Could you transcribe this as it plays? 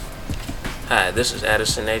Hi, this is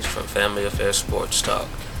Addison H. from Family Affairs Sports Talk.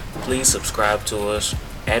 Please subscribe to us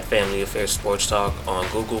at Family Affairs Sports Talk on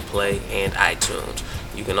Google Play and iTunes.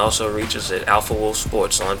 You can also reach us at Alpha Wolf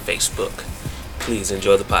Sports on Facebook. Please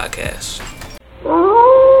enjoy the podcast.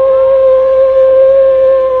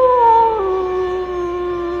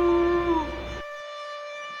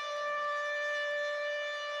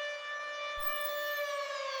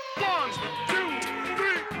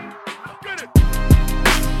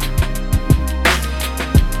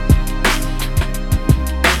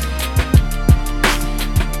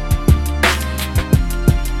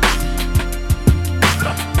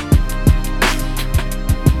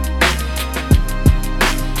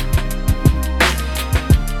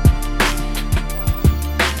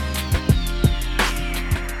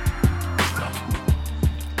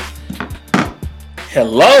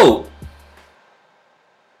 Hello!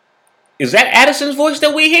 Is that Addison's voice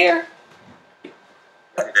that we hear?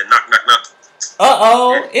 Knock, knock, knock.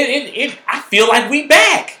 Uh-oh. I feel like we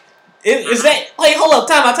back. Is that... Hey, hold up.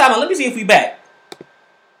 Time out. Let me see if we back.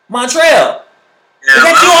 Montreal. Hello. Is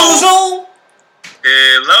that you on the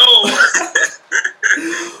Hello.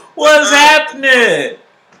 Zoom? What's happening?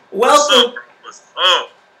 Welcome. What's up?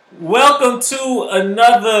 Welcome to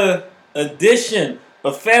another edition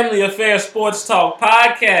of Family Affairs Sports Talk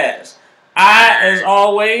Podcast. I, as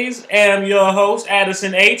always, am your host,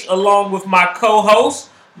 Addison H., along with my co-host,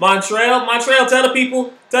 Montreal. Montreal, tell the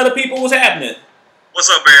people what's happening. What's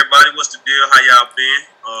up, everybody? What's the deal? How y'all been?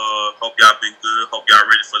 Hope y'all been good. Hope y'all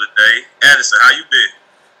ready for the day. Addison, how you been?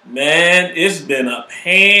 Man, it's been a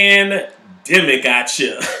pandemic out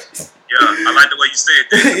here. Yeah, I like the way you said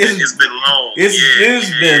that. It's been long.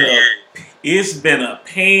 It's been a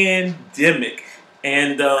pandemic.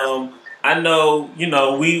 And I know,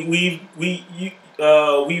 we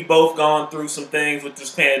both gone through some things with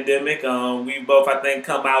this pandemic. We both, I think,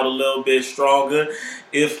 come out a little bit stronger.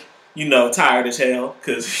 If tired as hell,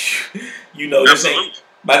 because this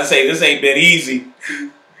ain't been easy.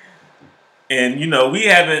 And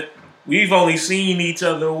we've only seen each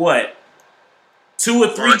other 2 or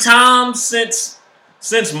 3 times since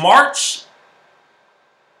March,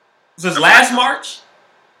 since last March.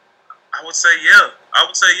 I would say yeah.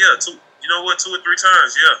 2 or 3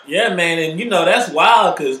 times, yeah. Yeah, man, and that's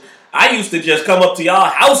wild because I used to just come up to y'all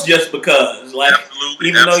house just because,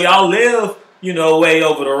 absolutely. Though y'all live, way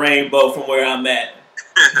over the rainbow from where I'm at.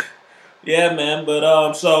 Yeah, man,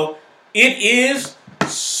 but so it is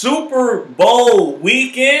Super Bowl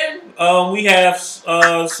weekend. We have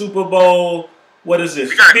Super Bowl. What is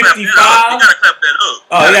this? 55. You gotta clap that up.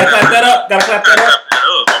 Oh, you gotta clap that up.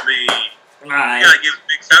 I mean. Right. You gotta give a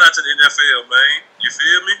big shout out to the NFL, man. You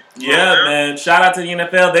feel me? Yeah, man. Shout out to the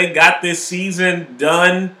NFL. They got this season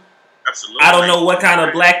done. Absolutely. I don't know what kind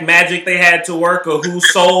of black magic they had to work or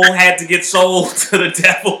whose soul had to get sold to the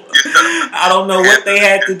devil. I don't know what they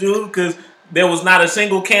had to do because there was not a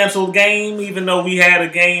single canceled game, even though we had a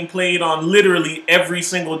game played on literally every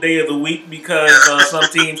single day of the week because some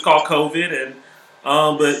teams caught COVID. And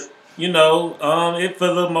but it for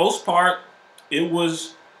the most part, it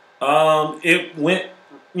was. It went,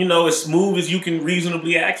 as smooth as you can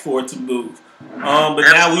reasonably ask for it to move. But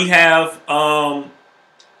now we have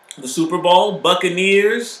the Super Bowl,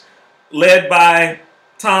 Buccaneers, led by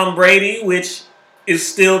Tom Brady, which is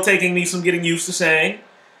still taking me some getting used to saying.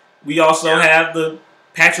 We also have the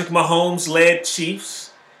Patrick Mahomes-led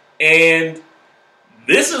Chiefs, and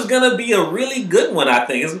this is going to be a really good one, I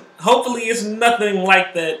think. Hopefully it's nothing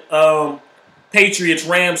like that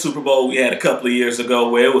Patriots-Rams Super Bowl we had a couple of years ago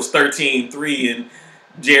where it was 13-3 and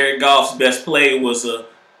Jared Goff's best play was an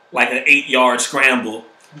 8-yard scramble.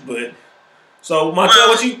 But so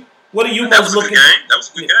Montreal, what are you most looking? That was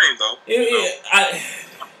a good game, though.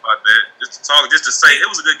 About that, just to say, it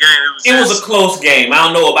was a good game. It was a close game. I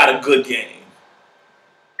don't know about a good game.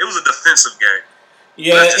 It was a defensive game.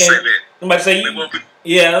 Yeah, let's just say that. I'm about to say,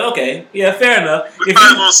 yeah, okay, yeah, fair enough. We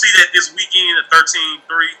probably won't see that this weekend at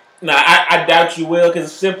 13-3. No, I doubt you will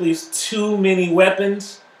because simply it's too many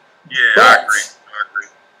weapons. Yeah, but, I agree.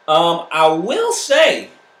 I will say,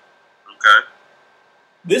 okay,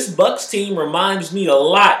 this Bucs team reminds me a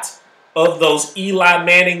lot of those Eli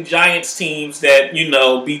Manning Giants teams that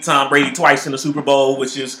beat Tom Brady twice in the Super Bowl,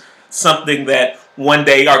 which is something that one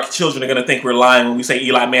day our children are going to think we're lying when we say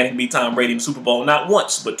Eli Manning beat Tom Brady in the Super Bowl, not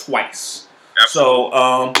once but twice. Absolutely.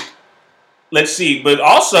 So let's see, but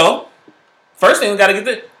also first thing we got to get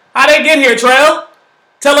the. How they get here, Trail?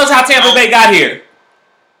 Tell us how Tampa Bay got here.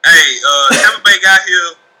 Hey, Tampa Bay got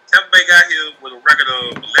here with a record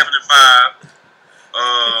of 11-5.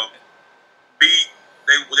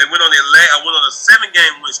 They went on a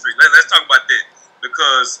 7-game win streak. Let's talk about that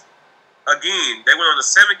because again, they went on a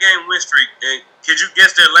 7-game win streak. And could you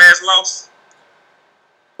guess their last loss?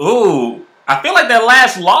 Ooh, I feel like that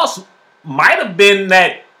last loss might have been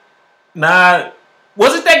that. Nah,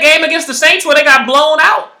 was it that game against the Saints where they got blown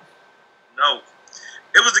out? No.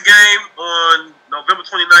 It was the game on November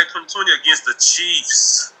 29th, 2020 against the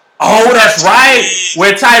Chiefs. Oh, that's right.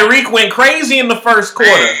 Where Tyreek went crazy in the first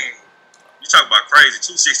quarter. Man, you talk about crazy.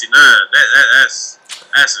 269.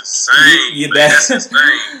 That's insane. Yeah, that's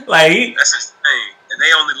insane. Like, that's insane. And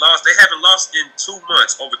they only lost. They haven't lost in 2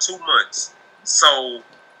 months, over 2 months. So,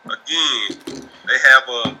 again, they have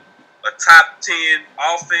a top 10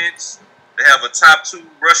 offense. They have a top 2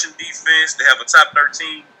 rushing defense. They have a top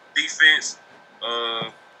 13 defense.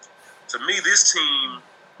 To me, this team,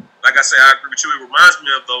 like I said, I agree with you. It reminds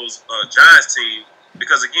me of those Giants teams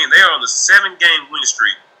because, again, they are on the 7-game win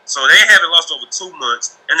streak. So they haven't lost over 2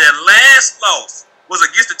 months. And their last loss was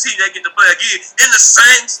against the team they get to play again in the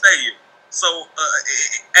same stadium. So,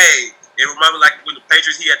 it reminded me like when the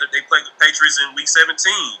Patriots, they played the Patriots in Week 17.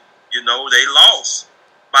 You know, they lost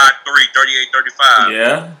by 38-35.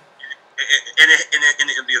 Yeah. And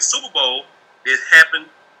in the Super Bowl, it happened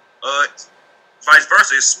vice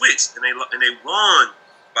versa. It switched, and they won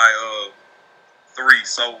by 3.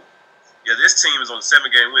 So, yeah, this team is on a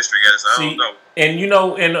 7-game win streak. I don't know. And you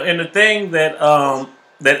know, and the thing that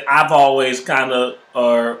that I've always kind of,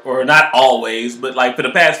 or not always, but like for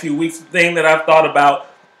the past few weeks, the thing that I've thought about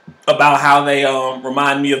how they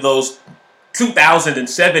remind me of those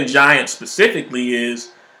 2007 Giants specifically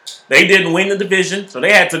is they didn't win the division, so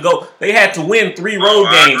they had to win 3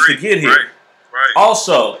 road games to get here. Right.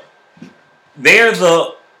 Also, there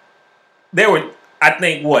were, I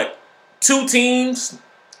think, 2 teams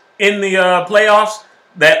in the playoffs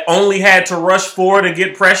that only had to rush 4 to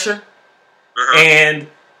get pressure. And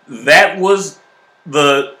that was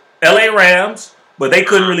the LA Rams, but they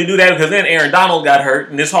couldn't really do that because then Aaron Donald got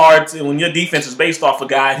hurt, and it's hard when your defense is based off a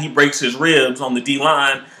guy and he breaks his ribs on the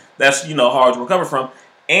D-line. That's, hard to recover from.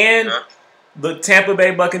 And the Tampa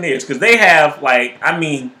Bay Buccaneers, because they have,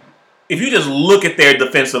 if you just look at their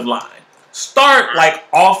defensive line, start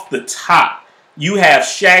off the top. You have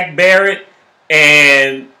Shaq Barrett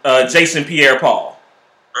and Jason Pierre-Paul.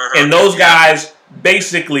 And those guys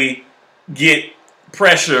basically get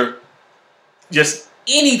pressure just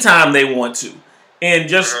anytime they want to. And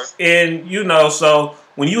so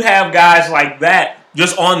when you have guys like that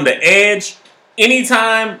just on the edge,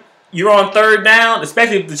 anytime you're on 3rd down,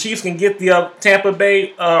 especially if the Chiefs can get the Tampa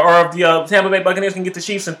Bay or if the Tampa Bay Buccaneers can get the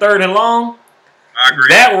Chiefs in 3rd and long, I agree.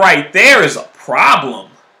 That right there is a problem.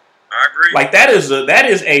 I agree. Like that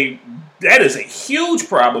is a huge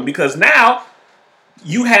problem because now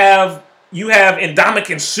you have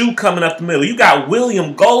Ndamukong Suh coming up the middle. You got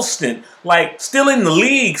William Golston, still in the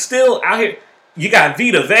league, still out here. You got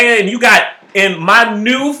Vita Vea, and you got my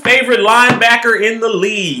new favorite linebacker in the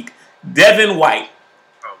league, Devin White.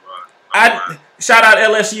 Shout out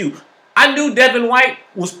LSU. I knew Devin White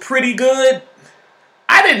was pretty good.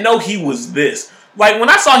 I didn't know he was this. When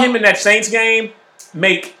I saw him in that Saints game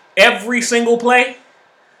make every single play,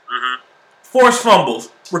 forced fumbles,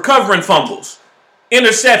 recovering fumbles,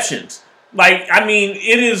 interceptions.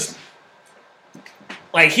 It is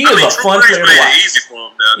he is a fun player to watch. It easy for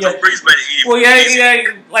him now. Drew Brees made it easy. Well, yeah.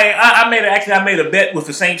 I made a bet with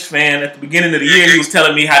a Saints fan at the beginning of the year. He was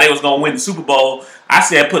telling me how they was gonna win the Super Bowl. I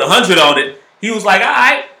said put 100 on it. He was like, all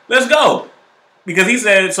right, let's go, because he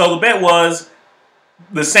said so. The bet was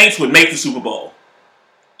the Saints would make the Super Bowl.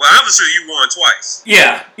 Well, obviously you won twice.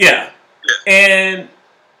 Yeah. And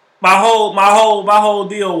my whole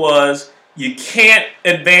deal was you can't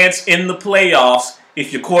advance in the playoffs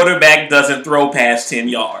if your quarterback doesn't throw past 10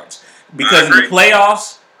 yards. Because in the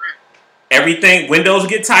playoffs, windows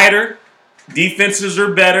get tighter, defenses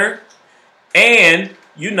are better, and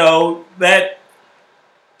that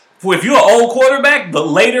if you're an old quarterback, the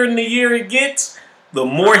later in the year it gets, the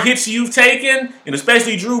more hits you've taken, and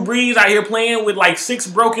especially Drew Brees out here playing with 6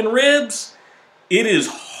 broken ribs, it is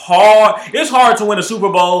hard. It's hard to win a Super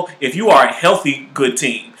Bowl if you are a healthy, good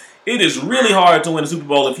team. It is really hard to win a Super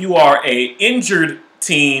Bowl if you are a injured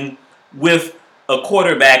team with a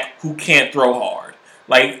quarterback who can't throw hard.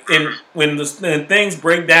 When things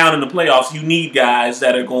break down in the playoffs, you need guys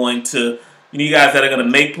that are going to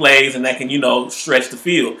make plays and that can, stretch the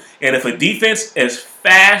field. And if a defense as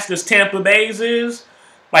fast as Tampa Bay's is,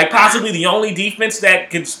 possibly the only defense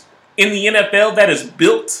that gets in the NFL that is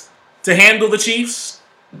built to handle the Chiefs,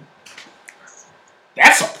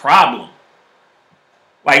 that's a problem.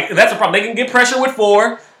 That's a problem. They can get pressure with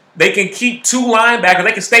 4. They can keep 2 linebackers.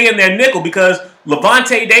 They can stay in their nickel because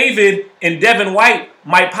Levante David and Devin White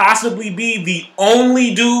might possibly be the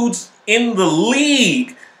only dudes in the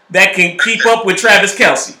league that can keep up with Travis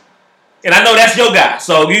Kelce. And I know that's your guy,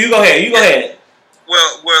 so you go ahead.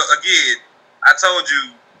 Well, again, I told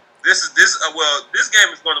you this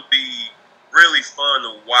game is going to be really fun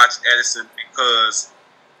to watch, Edison, because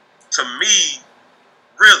to me,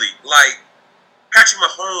 really, like, Patrick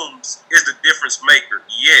Mahomes is the difference maker.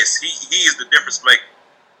 Yes, he is the difference maker.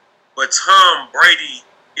 But Tom Brady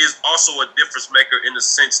is also a difference maker in the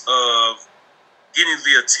sense of getting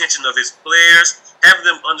the attention of his players, having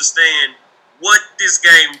them understand what this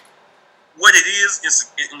game, what it is,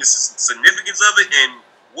 in the significance of it, and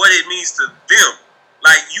what it means to them.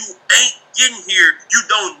 Like, you ain't getting here. You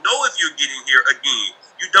don't know if you're getting here again.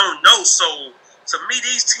 You don't know. So, to me,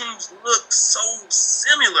 these teams look so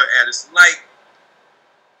similar, Addison. Like,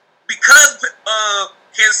 because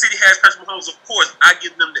Kansas City has Patrick Mahomes, of course, I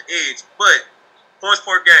give them the edge. But points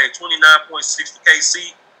per game, 29.6 for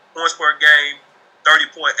KC. Points per game,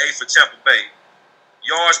 30.8 for Tampa Bay.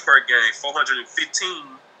 Yards per game,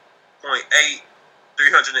 415.8,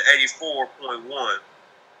 384.1.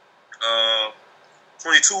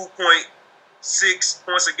 22.6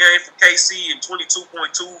 points a game for KC and 22.2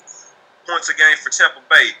 points a game for Tampa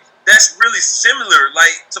Bay. That's really similar.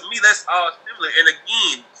 Like, to me, that's all similar. And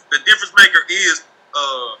again, the difference maker is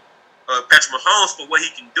Patrick Mahomes for what he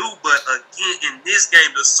can do. But again, in this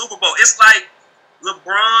game, the Super Bowl, it's like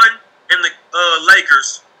LeBron and the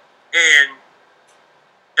Lakers and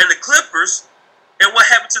the Clippers, and what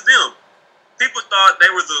happened to them? People thought they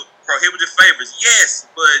were the prohibited favorites. Yes,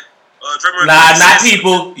 but Draymond Green not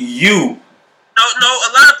people, you. No, a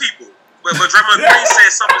lot of people. But Draymond Green said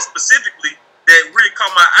something specifically that really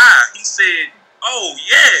caught my eye. He said, "Oh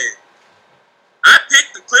yeah, I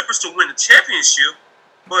picked the Clippers to win the championship,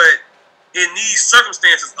 but in these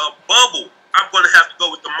circumstances, a bubble, I'm going to have to go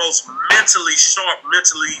with the most mentally sharp,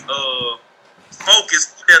 mentally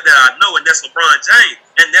focused player that I know, and that's LeBron James.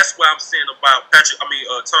 And that's what I'm saying about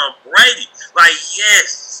Tom Brady. Like,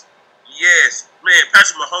 yes, man,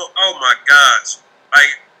 Patrick Mahomes. Oh my gosh,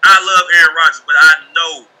 like, I love Aaron Rodgers, but I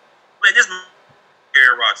know, man, this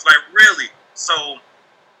Aaron Rodgers, like, really. So,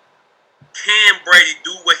 can Brady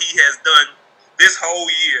do what he has done this whole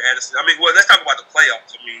year, Addison? I mean, well, let's talk about the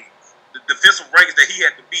playoffs. I mean, the defensive rankings that he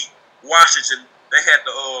had to beat. Washington, they had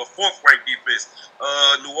the 4th-ranked defense.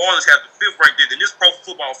 New Orleans had the 5th-ranked defense. And this Pro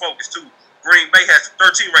Football Focus, too. Green Bay has the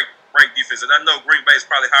 13th-ranked defense. And I know Green Bay is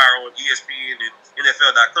probably higher on ESPN and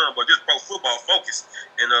NFL.com, but this Pro Football Focus.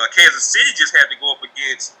 And Kansas City just had to go up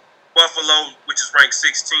against Buffalo, which is ranked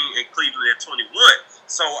 16, and Cleveland at 21.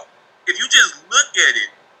 So, if you just look at it,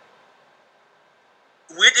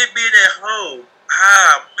 with it being at home,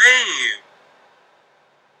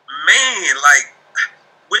 man, like,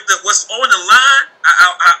 with what's on the line,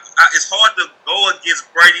 it's hard to go against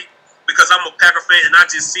Brady because I'm a Packer fan and I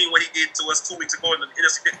just seen what he did to us 2 weeks ago in the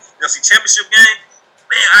NFC Championship game.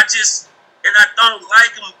 Man, I don't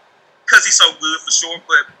like him because he's so good for sure.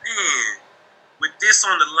 But man, with this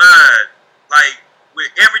on the line, like, with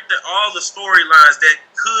everything, all the storylines that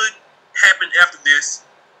could happen after this,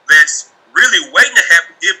 that's really waiting to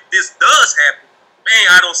happen if this does happen, man,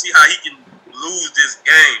 I don't see how he can lose this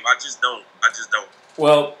game. I just don't.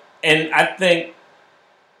 Well, and I think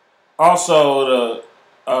also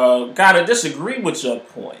gotta disagree with your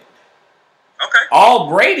point. Okay.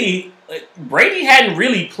 Brady hadn't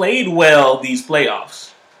really played well these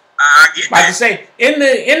playoffs. I get that. Like I say, in the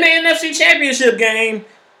NFC Championship game,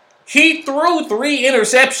 he threw 3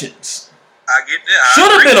 interceptions. I get that. Should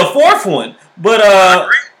have been a 4th one, but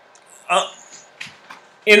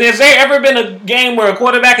and has there ever been a game where a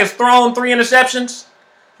quarterback has thrown 3 interceptions?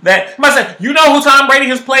 That I say, you know who Tom Brady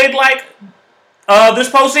has played like this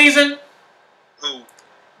postseason? Who?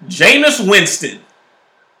 Jameis Winston.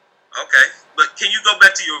 Okay, but can you go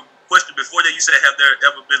back to your question before that? You said, have there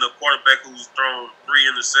ever been a quarterback who's thrown 3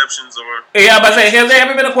 interceptions? Or Yeah, I'm about to say, has there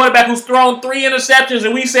ever been a quarterback who's thrown 3 interceptions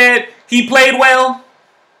and we said he played well?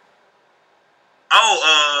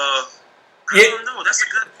 I don't know. That's a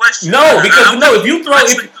good question. No, because if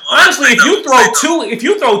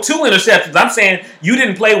you throw two interceptions, I'm saying you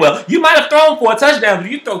didn't play well. You might have thrown for a touchdown, but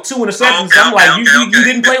if you throw 2 interceptions, you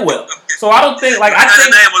didn't play well. So I don't think I got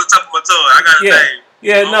a name on the top of my tongue. I got a name.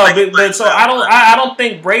 Yeah, but so I don't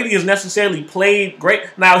think Brady has necessarily played great.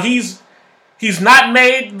 Now he's not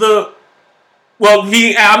made the. Well,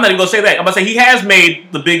 I'm not even gonna say that. I'm gonna say he has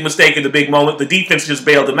made the big mistake in the big moment. The defense just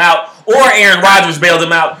bailed him out, or Aaron Rodgers bailed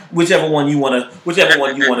him out. Whichever one you wanna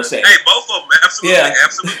say. Hey, both of them, absolutely,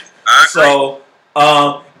 absolutely. I agree.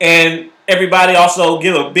 So, and everybody also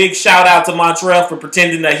give a big shout out to Montreal for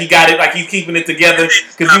pretending that he got it, like he's keeping it together.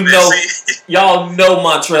 Because y'all know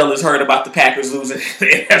Montreal has heard about the Packers losing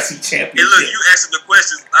the NFC Championship. Hey, look, you asking the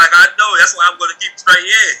questions like I know. That's why I'm going to keep straight.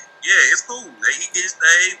 Yeah, it's cool. He did his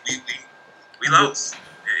thing. We lost.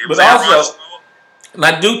 But also, and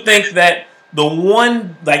I do think that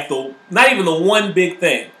not even the one big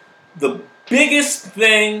thing, the biggest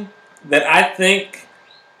thing that I think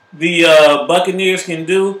the Buccaneers can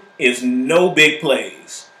do is no big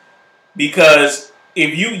plays. Because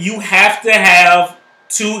if you have to have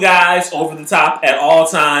two guys over the top at all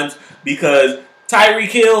times, because Tyreek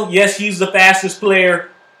Hill, yes, he's the fastest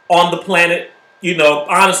player on the planet.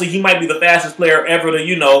 Honestly, he might be the fastest player ever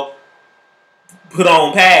to, put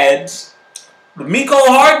on pads. But Mecole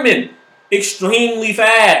Hardman, extremely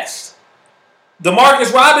fast.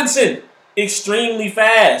 Demarcus Robinson, extremely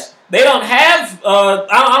fast. They don't have,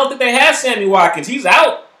 I don't think they have Sammy Watkins. He's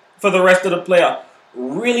out for the rest of the playoff.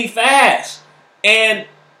 Really fast. And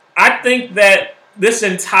I think that this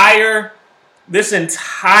entire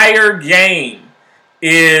game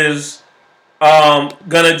is going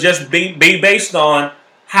to just be based on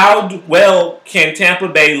how well can Tampa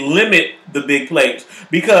Bay limit the big plays.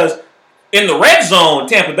 Because in the red zone,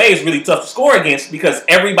 Tampa Bay is really tough to score against because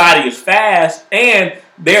everybody is fast and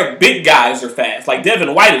their big guys are fast. Like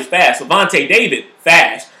Devin White is fast. Avonte David,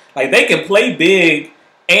 fast. Like they can play big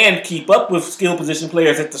and keep up with skill position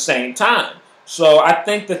players at the same time. So I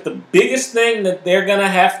think that the biggest thing that they're going to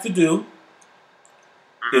have to do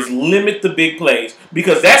is limit the big plays.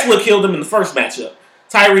 Because that's what killed them in the first matchup.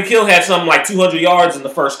 Tyreek Hill had something like 200 yards in the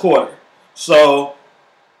first quarter. So,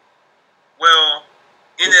 well,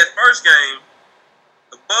 in that first game,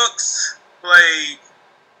 the Bucs played.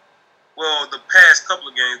 Well, the past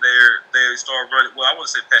couple of games, they started running. Well, I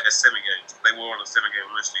wouldn't say past 7 games. They were on a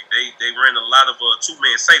 7-game win streak. They ran a lot of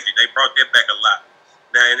two-man safety. They brought that back a lot.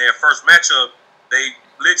 Now, in their first matchup, they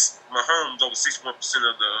blitzed Mahomes over 61%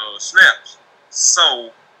 of the snaps.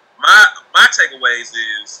 So, my takeaways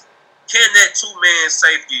is, can that two-man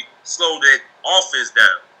safety slow that offense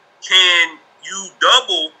down? Can you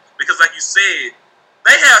double? Because like you said,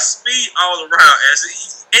 they have speed all around.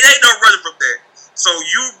 It ain't no running from that. So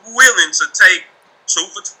you're willing to take 2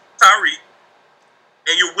 for Tyreek,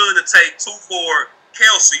 and you're willing to take 2 for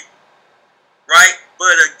Kelce, right?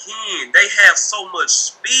 But again, they have so much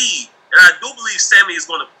speed. And I do believe Sammy is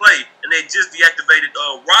going to play, and they just deactivated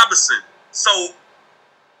Robinson.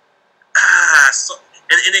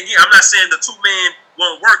 And again, I'm not saying the two-man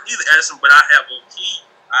won't work either, Addison, but I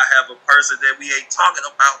have a person that we ain't talking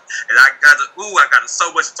about, and I got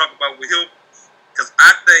so much to talk about with him, because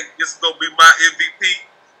I think this is going to be my MVP,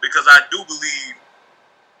 because I do believe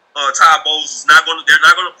Todd Bowles they're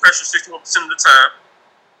not going to pressure 61% of the time.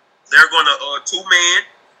 They're going to two-man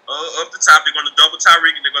up the top. They're going to double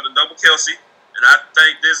Tyreek, and they're going to double Kelce, and I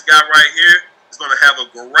think this guy right here is going to have a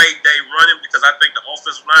great day running, because I think the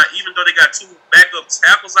offensive line, even though they got 2 backup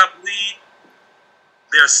tackles, I believe,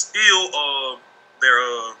 they're still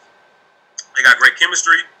they got great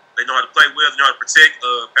chemistry. They know how to play well. They know how to protect.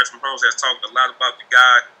 Patrick Mahomes has talked a lot about the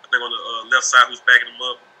guy, I think, on the left side who's backing him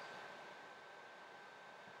up.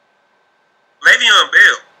 Le'Veon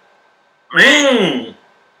Bell.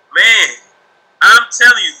 Man, I'm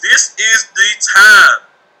telling you, this is the time.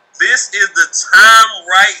 This is the time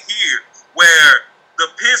right here where the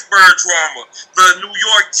Pittsburgh drama, the New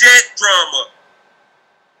York Jet drama,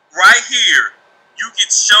 right here, you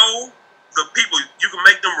can show the people, you can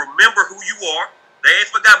make them remember who you are. They ain't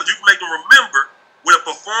forgot, but you can make them remember with a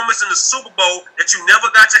performance in the Super Bowl that you never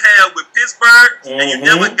got to have with Pittsburgh, and you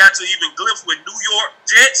never got to even glimpse with New York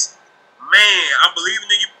Jets. Man, I'm believing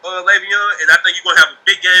in you, Le'Veon, and I think you're going to have a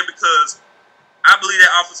big game, because I believe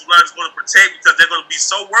that offensive line is going to protect, because they're going to be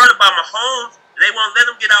so worried about Mahomes, they won't let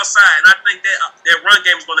him get outside. And I think that run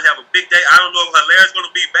game is going to have a big day. I don't know if Hilaire's going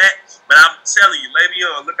to be back, but I'm telling you,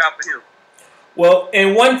 Le'Veon, look out for him. Well,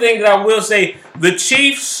 and one thing that I will say, the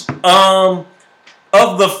Chiefs, of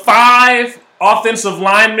the 5 offensive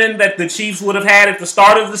linemen that the Chiefs would have had at the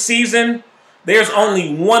start of the season, there's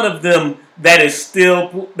only one of them that is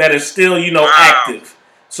still active.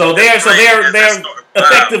 So they're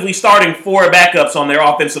effectively starting 4 backups on their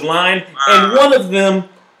offensive line, and one of them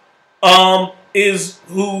is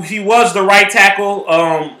who he was the right tackle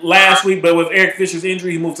last week, but with Eric Fisher's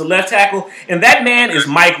injury, he moved to left tackle, and that man is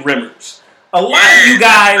Mike Remmers. A lot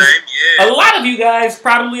of you guys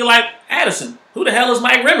probably like, Addison, who the hell is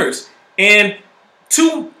Mike Remmers? And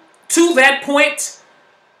to that point,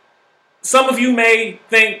 some of you may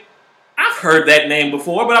think, I've heard that name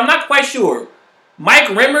before, but I'm not quite sure. Mike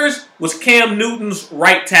Remmers was Cam Newton's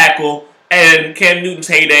right tackle and Cam Newton's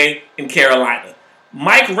heyday in Carolina.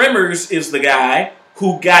 Mike Remmers is the guy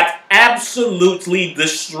who got absolutely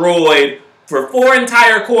destroyed for 4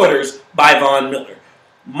 entire quarters by Von Miller.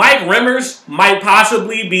 Mike Remmers might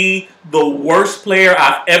possibly be the worst player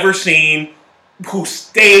I've ever seen who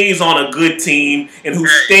stays on a good team and who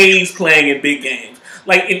stays playing in big games.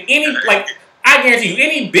 Like in any I guarantee you,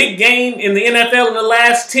 any big game in the NFL in the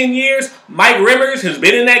last 10 years, Mike Remmers has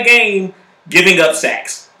been in that game giving up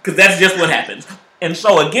sacks. Because that's just what happens. And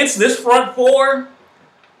so against this front four,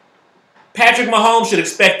 Patrick Mahomes should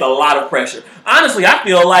expect a lot of pressure. Honestly, I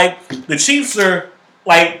feel like the Chiefs are,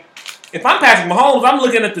 like, if I'm Patrick Mahomes, I'm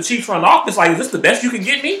looking at the Chiefs front office like, is this the best you can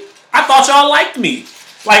get me? I thought y'all liked me.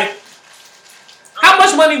 Like, how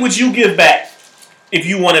much money would you give back if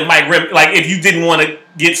you wanted Mike Remmers? Like, if you didn't want to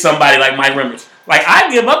get somebody like Mike Remmers? Like,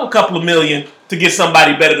 I'd give up a couple of million to get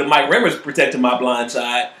somebody better than Mike Remmers protecting my blind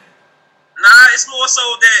side. Nah, it's more so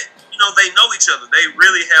that, you know, they know each other. They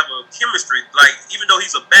really have a chemistry. Like, even though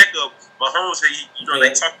he's a backup, Mahomes, they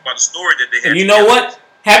talk about the story that they had. And you know what?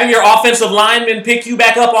 Having your offensive lineman pick you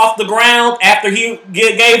back up off the ground after he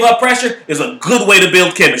gave up pressure is a good way to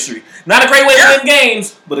build chemistry. Not a great way to win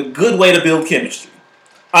games, but a good way to build chemistry.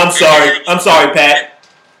 I'm sorry, Pat.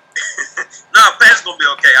 No, Pat's going to be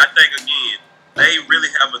okay. I think, again, they really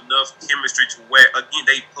have enough chemistry to where, again,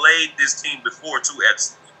 they played this team before, too,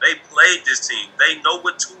 They played this team. They know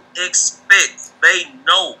what to expect. They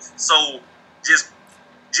know. So just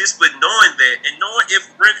with knowing that and knowing if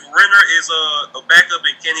Renner is a backup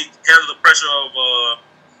and can he handle the pressure of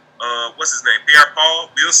what's his name, Pierre Paul,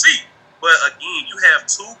 we'll see. But again, you have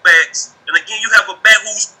 2 backs, and again, you have a back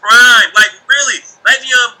who's prime. Like really,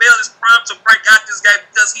 Le'Veon Bell is prime to break out this guy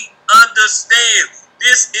because he understands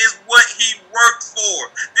this is what he worked for.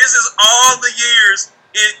 This is all the years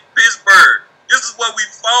in Pittsburgh. This is what we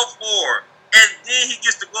fought for. And then he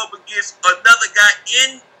gets to go up against another guy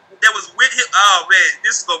that was with him. Oh man,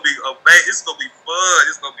 this is gonna be fun.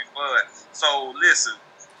 It's gonna be fun. So listen,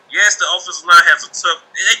 yes, the offensive line has a tough.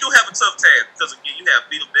 They do have a tough task because again, you have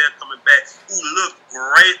Vita Vea coming back, who looked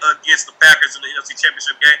great against the Packers in the NFC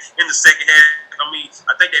Championship game in the second half. I mean,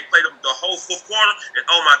 I think they played him the whole 4th quarter, and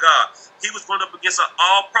oh my God, he was going up against an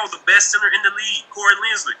All-Pro, the best center in the league, Corey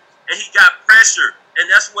Linsley, and he got pressure. And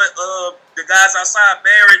that's what the guys outside,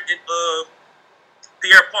 Barrett and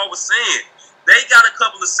Pierre Paul, was saying. They got a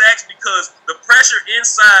couple of sacks because the pressure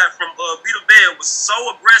inside from Vita Vea was so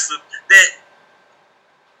aggressive that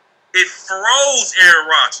it froze Aaron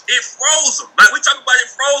Rodgers. It froze him. Like we talk about, it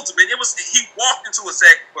froze him. And he walked into a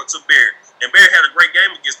sack to Barrett, and Barrett had a great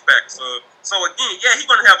game against the Packers. So again, yeah, he's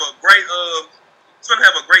gonna have a great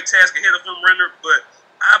task ahead of him, Renner. But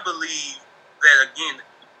I believe that again,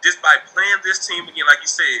 just by playing this team again, like you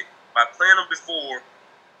said, by playing them before,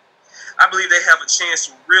 I believe they have a chance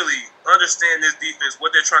to really understand this defense, what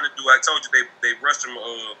they're trying to do. I told you they rushed them,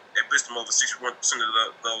 they blitzed them over 61%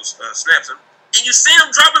 of those snaps. And you see them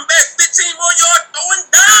dropping back 15 more yards, throwing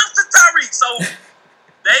dimes to Tyreek. So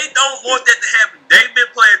they don't want that to happen. They've been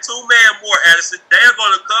playing 2-man more, Addison. They're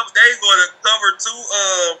going to cover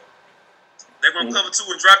 2. They're going to cover 2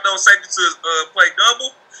 and drop those safeties to play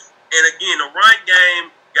double. And again, the run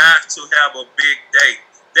game got to have a big day.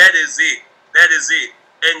 That is it.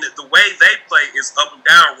 And the way they play is up and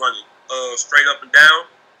down running, straight up and down.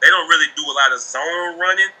 They don't really do a lot of zone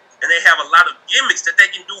running, and they have a lot of gimmicks that they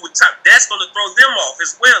can do with top. That's going to throw them off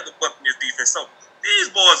as well, the Buccaneers defense. So these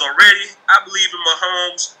boys are ready. I believe in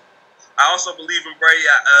Mahomes. I also believe in Brady.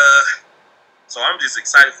 So I'm just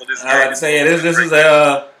excited for this game. I would say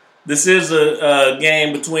this is a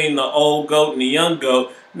game between the old GOAT and the young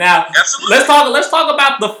GOAT. Now, absolutely. Let's talk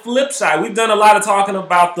about the flip side. We've done a lot of talking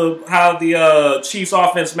about how the Chiefs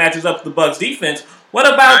offense matches up with the Bucks defense. What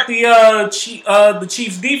about the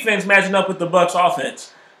Chiefs defense matching up with the Bucks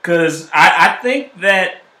offense? Because I think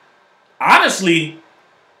that honestly,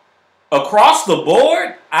 across the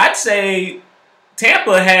board, I'd say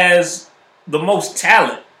Tampa has the most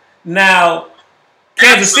talent. Now,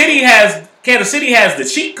 Kansas City has the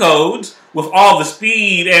cheat codes with all the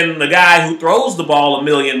speed and the guy who throws the ball a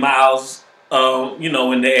million miles,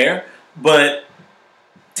 in the air. But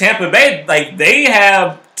Tampa Bay, they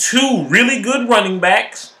have 2 really good running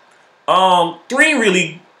backs. They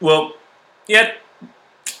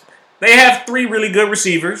have 3 really good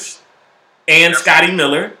receivers and Scotty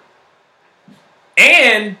Miller.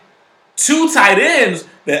 And 2 tight ends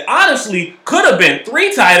that honestly could have been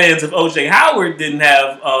 3 tight ends if O.J. Howard didn't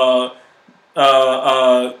have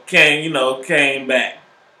came back.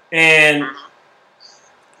 And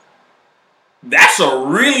that's a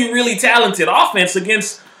really, really talented offense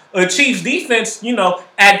against a Chiefs defense,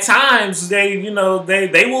 at times they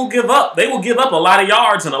will give up. They will give up a lot of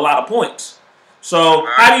yards and a lot of points. So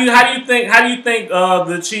how do you think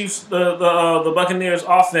the Chiefs the Buccaneers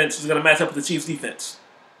offense is going to match up with the Chiefs defense?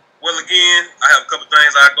 Well, again, I have a couple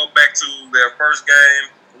things. I go back to their first game.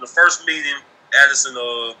 In the first meeting, Addison,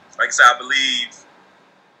 like I said, I believe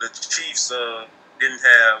the Chiefs didn't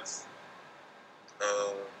have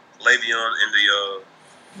Le'Veon, and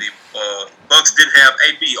the Bucs didn't have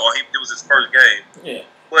AB, or it was his first game. Yeah,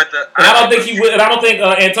 but I don't think he will. And I don't think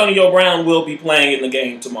Antonio Brown will be playing in the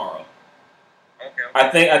game tomorrow. Okay. I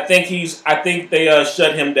think they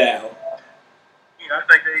shut him down. Yeah, I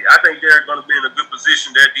think they're going to be in a good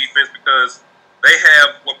position, their defense, because they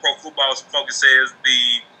have what Pro Football Focus says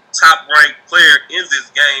the top ranked player in this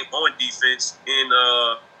game on defense in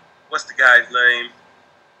what's the guy's name?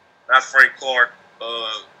 Not Frank Clark.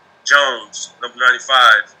 Jones, number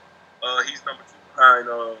 95. He's number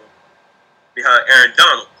 2 behind Aaron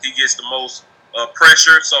Donald. He gets the most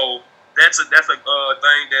pressure, so that's a thing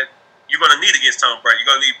that you're going to need against Tom Brady.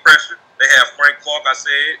 You're going to need pressure. They have Frank Clark, I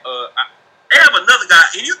said. They have another guy,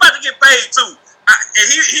 and he's about to get paid too. And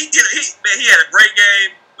he had a great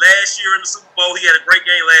game last year in the Super Bowl. He had a great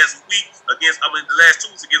game last week the last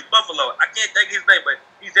 2 weeks against Buffalo. I can't think of his name, but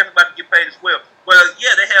he's definitely about to get paid as well. But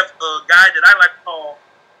yeah, they have a guy that I like to call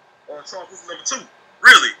Charles number 2,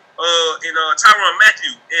 really, in Tyrann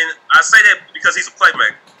Mathieu. And I say that because he's a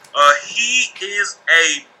playmaker. He is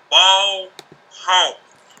a ball hawk,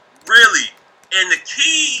 really. And the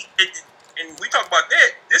key, and we talk about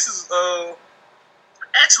that, this is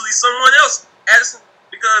actually someone else, Addison,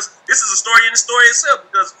 because this is a story in the story itself,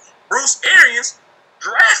 because Bruce Arians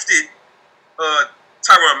drafted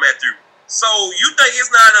Tyrann Mathieu. So you think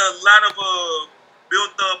it's not a lot of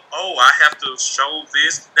built up, I have to show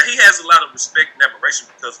this. Now, he has a lot of respect and admiration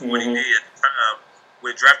because of what he did at the time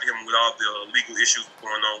when drafting him with all the legal issues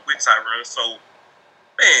going on with Tyrann. So,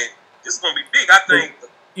 man, this is going to be big. I think.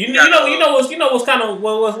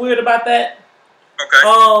 What's weird about that? Okay.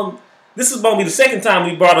 This is going to be the second time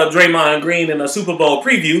we brought up Draymond Green in a Super Bowl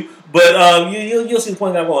preview, but you'll see the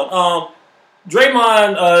point I'm going.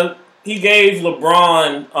 Draymond, he gave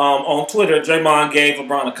LeBron on Twitter. Draymond gave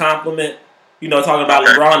LeBron a compliment. Talking about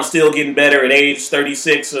LeBron still getting better at age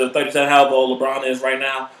 36 or 37, however old LeBron is right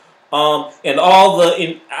now. And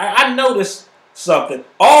I noticed something.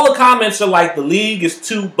 All the comments are like the league is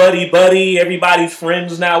too buddy. Everybody's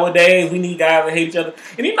friends nowadays. We need guys that hate each other.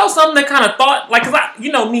 And something that kind of thought, like, cause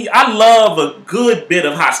I love a good bit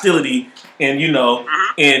of hostility in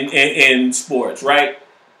in sports, right?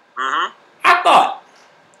 Mm-hmm. I thought.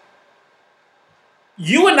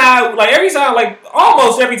 You and I,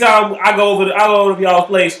 almost every time I go over to y'all's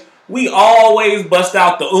place, we always bust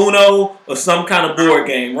out the Uno or some kind of board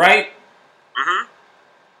game, right? Mm-hmm.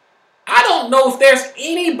 I don't know if there's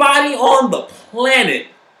anybody on the planet,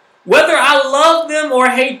 whether I love them or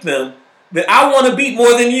hate them, that I want to beat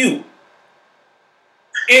more than you.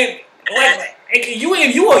 And you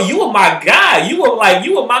are my guy. You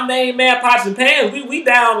are my main man, pots and pans. We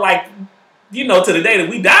down to the day that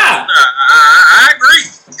we die. I agree.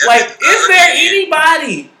 Is there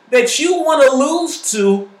anybody that you want to lose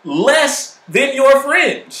to less than your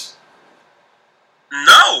friends?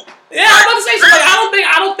 No. Yeah, I'm about to say something.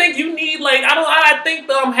 I don't think you need I think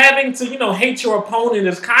having to hate your opponent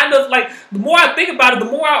is kind of the more I think about it, the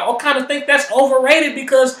more I kind of think that's overrated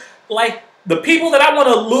because the people that I want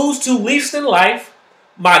to lose to least in life,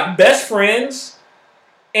 my best friends,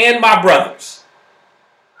 and my brothers.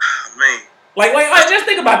 Man. Just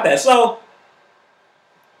think about that. So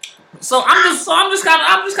I'm just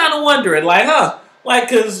kind of wondering,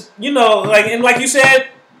 cause and like you said,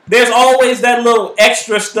 there's always that little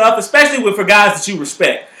extra stuff, especially for guys that you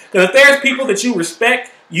respect. Because if there's people that you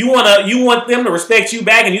respect, you want them to respect you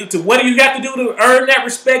back, and what do you got to do to earn that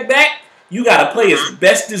respect back? You got to play as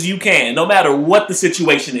best as you can, no matter what the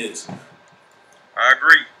situation is. I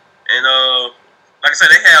agree, and like I said,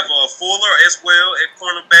 they have Fuller as well at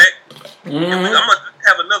cornerback. Mm-hmm. I'm gonna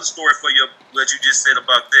have another story for you that you just said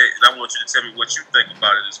about that, and I want you to tell me what you think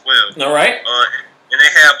about it as well. All right. And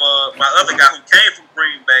they have my other guy who came from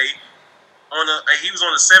Green Bay. He was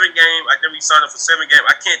on a 7-game. I think he signed up for 7 games.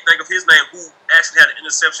 I can't think of his name. Who actually had an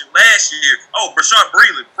interception last year? Oh, Bashaud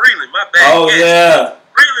Breeland. My bad. Oh yeah.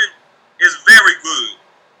 Breeland is very good.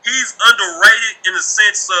 He's underrated in the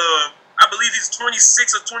sense of I believe he's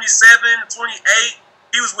 26 or 27, 28.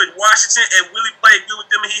 He was with Washington and really played good with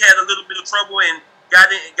them. And he had a little bit of trouble and got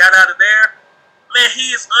out of there. Man,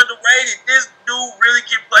 he is underrated. This dude really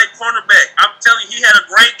can play cornerback. I'm telling you, he had a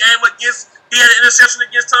great game against He had an interception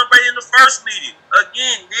against Tom Brady in the first meeting.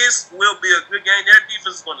 Again, this will be a good game. Their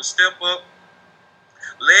defense is going to step up,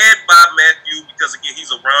 led by Matthew, because, again,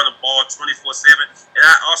 he's around the ball 24/7. And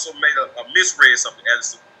I also made a misread something,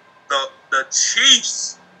 Addison. The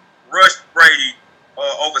Chiefs rushed Brady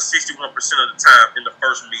over 61% of the time in the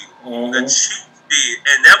first meeting. Mm-hmm. The Chiefs did,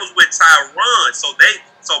 and that was with Tyron. So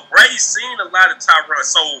Brady's seen a lot of Tyron.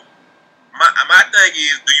 So my thing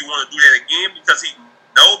is, do you want to do that again? Because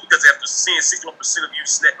because after seeing 61% of you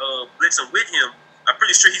blitzing with him, I'm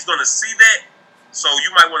pretty sure he's going to see that. So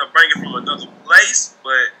you might want to bring it from another place.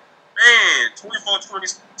 But man,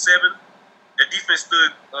 24-27. The defense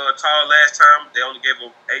stood tall last time. They only gave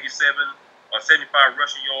up 87 or 75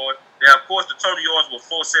 rushing yards. Now, of course, the total yards were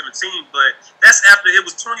 417, but that's after it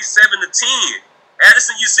was 27-10.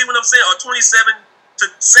 Addison, you see what I'm saying? Or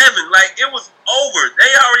 27-7. Like, it was over.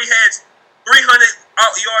 They already had 300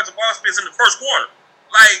 yards of offense in the first quarter.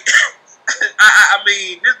 Like, I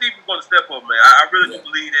mean, this defense is going to step up, man. I really do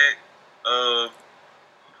believe that.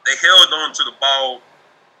 They held on to the ball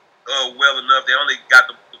well enough. They only got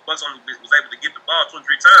the Bucs only was able to get the ball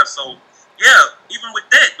 23 times. So, yeah, even with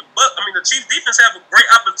that, the Chiefs defense have a great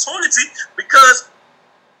opportunity, because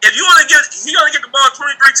if he only get the ball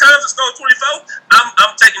 23 times and score 24,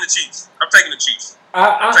 I'm taking the Chiefs. I'm taking the Chiefs.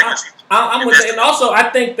 I'm with that. And also, I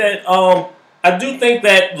think that I do think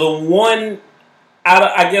that the one out of,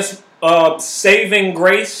 I guess, saving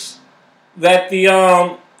grace that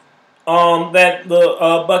the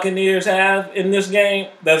Buccaneers have in this game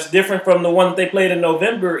that's different from the one that they played in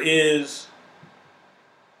November is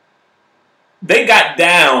they got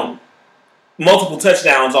down multiple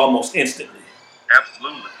touchdowns almost instantly.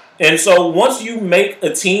 Absolutely. And so once you make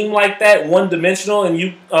a team like that one-dimensional, and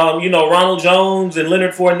you Ronald Jones and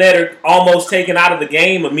Leonard Fournette are almost taken out of the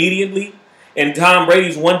game immediately, and Tom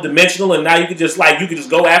Brady's one-dimensional, and now you could just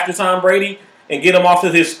go after Tom Brady and get him off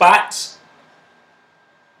of his spots.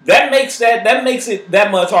 That makes it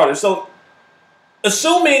that much harder. So,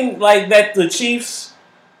 assuming like that the Chiefs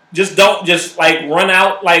don't run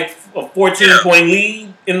out like a 14-point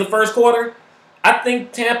lead in the first quarter, I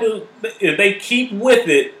think Tampa, if they keep with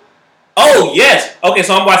it. Oh yes, okay.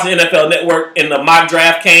 So I'm watching NFL Network, and the mock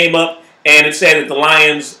draft came up, and it said that the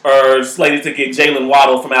Lions are slated to get Jalen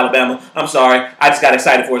Waddle from Alabama. I'm sorry, I just got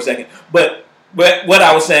excited for a second. But what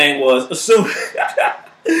I was saying was, assume.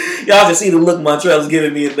 Y'all can see the look Montrell's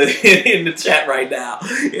giving me in the chat right now.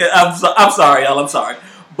 I'm sorry, y'all. I'm sorry,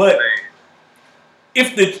 but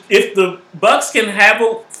if the Bucs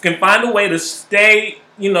can find a way to stay,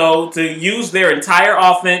 to use their entire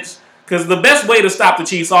offense, because the best way to stop the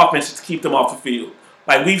Chiefs' offense is to keep them off the field.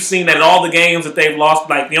 Like, we've seen that in all the games that they've lost.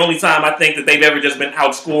 Like, the only time I think that they've ever just been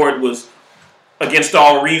outscored was against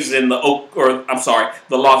all reason the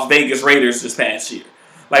Las Vegas Raiders this past year.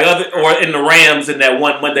 Or in the Rams in that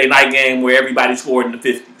one Monday night game where everybody scored in the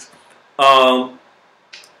 50s.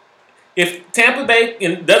 If Tampa Bay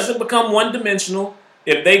doesn't become one-dimensional,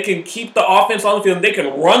 if they can keep the offense on the field, they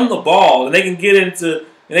can run the ball, and they can get into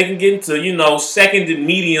second and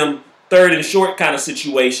medium, third and short kind of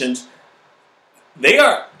situations, they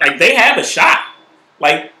have a shot.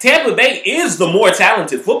 Like, Tampa Bay is the more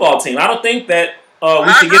talented football team. I don't think that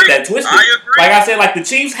we should get that twisted. I agree. Like I said, like the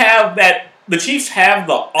Chiefs have that. The Chiefs have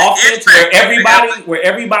the offense where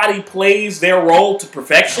everybody plays their role to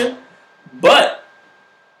perfection, but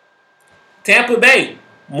Tampa Bay,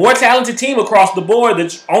 more talented team across the board.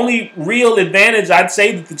 The only real advantage I'd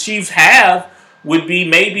say that the Chiefs have would be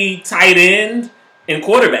maybe tight end and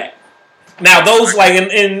quarterback. Now, those like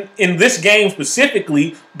in this game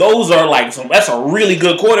specifically, those are like that's a really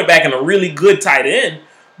good quarterback and a really good tight end.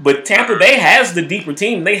 But Tampa Bay has the deeper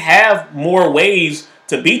team. They have more ways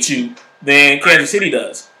to beat you than Kansas City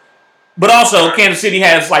does. But also, Kansas City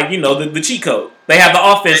has, the cheat code. They have the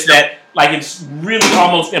offense that, it's really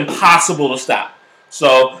almost impossible to stop.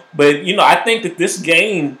 So, but, I think that this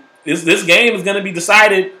game is going to be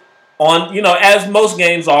decided on, as most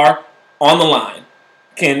games are, on the line.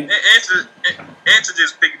 And to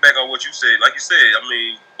just piggyback on what you said, like you said,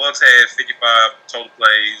 Bucs had 55 total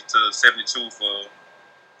plays to 72 for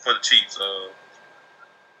the Chiefs.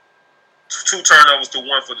 2 turnovers to 1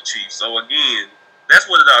 for the Chiefs. So, again, that's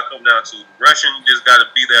what it all comes down to. Rushing just got to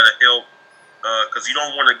be there to help, because you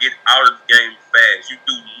don't want to get out of the game fast. You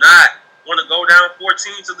do not want to go down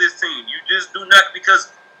 14 to this team. You just do not,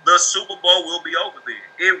 because the Super Bowl will be over then.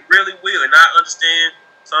 It really will. And I understand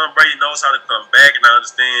Tom Brady knows how to come back, and I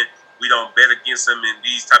understand we don't bet against him in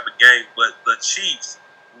these type of games, but the Chiefs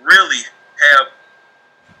really have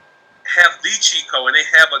the cheat code, and they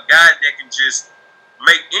have a guy that can just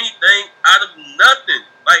make anything out of nothing.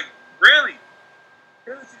 Like, really.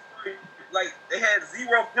 like they had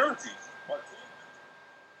 0 penalties.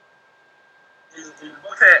 And the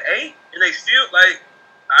Bucks had 8, and they still like.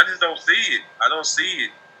 I just don't see it. I don't see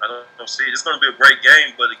it. I don't see it. It's going to be a great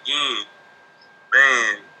game, but again,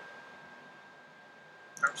 man.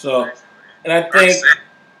 So, and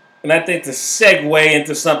I think to segue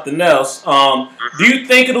into something else, do you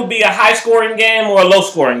think it'll be a high-scoring game or a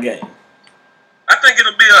low-scoring game? I think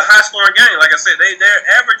it'll be a high-scoring game. Like I said, their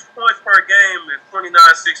average points per game is 29,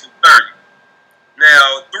 6, and 30.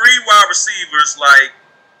 Now, 3 wide receivers like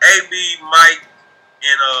AB, Mike,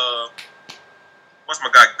 and what's my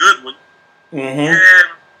guy, Goodwin. Mm-hmm.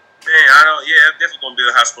 It's definitely gonna be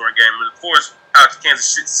a high scoring game. And of course, how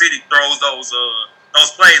Kansas City throws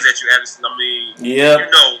those plays at you, Addison. I mean,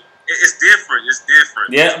 it's different. It's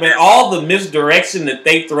different. Yeah, man, all the misdirection that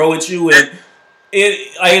they throw at you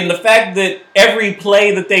and the fact that every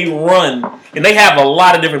play that they run, and they have a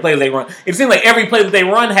lot of different plays they run. It seems like every play that they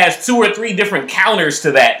run has 2 or 3 different counters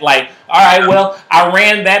to that. Like, all right, well, I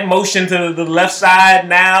ran that motion to the left side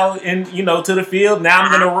now, and to the field. Now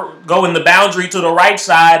I'm gonna go in the boundary to the right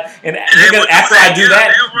side, and after I do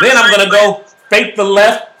that, then I'm gonna go fake the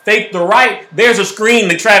left, fake the right. There's a screen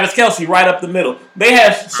to Travis Kelce right up the middle. They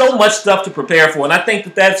have so much stuff to prepare for, and I think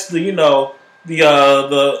that that's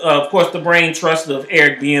of course, the brain trust of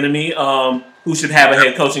Eric Bieniemy, who should have a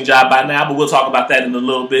head coaching job by now, but we'll talk about that in a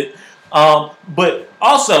little bit. But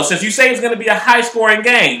also, since you say it's going to be a high-scoring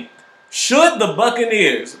game, should the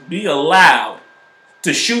Buccaneers be allowed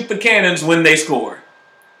to shoot the cannons when they score?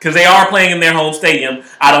 Because they are playing in their home stadium.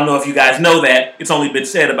 I don't know if you guys know that. It's only been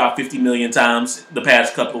said about 50 million times the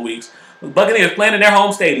past couple of weeks. The Buccaneers playing in their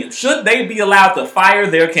home stadium. Should they be allowed to fire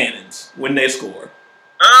their cannons when they score?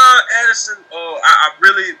 Addison, I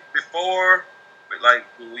really, before, like,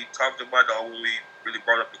 when we talked about it, or when we really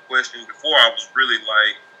brought up the question before, I was really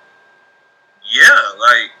like,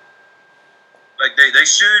 like they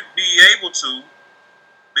should be able to,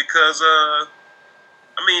 because,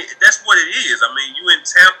 that's what it is. I mean, you in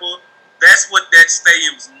Tampa, that's what that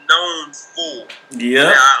stadium's known for. Yeah.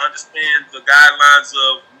 Now, I understand the guidelines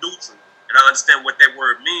of neutral, and I understand what that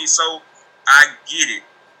word means, so I get it.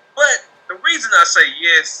 But the reason I say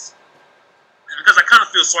yes is because I kind of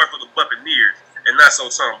feel sorry for the Buccaneers and not so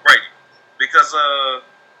Tom Brady. Because, as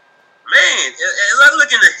I look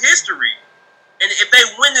into history, and if they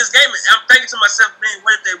win this game, I'm thinking to myself, man,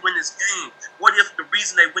 what if they win this game? What if the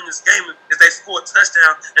reason they win this game is they score a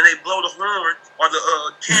touchdown and they blow the horn or the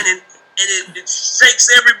cannon and it shakes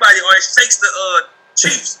everybody, or it shakes the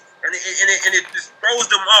Chiefs and it just throws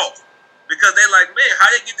them off because they're like, man, how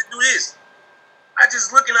they get to do this? I just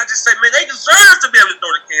look and I just say, man, they deserve to be able to throw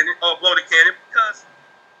the cannon or blow the cannon because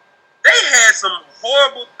they had some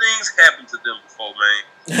horrible things happen to them before, man.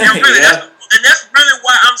 And really, that's really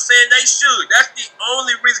why I'm saying they should. That's the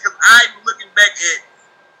only reason, because I'm looking back at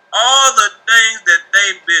all the things that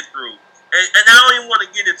they've been through, and I don't even want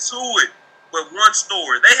to get into it. But one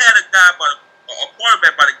story, they had a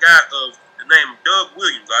quarterback by the guy of the name Doug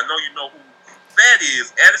Williams. I know you know who that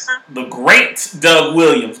is, Addison. The great Doug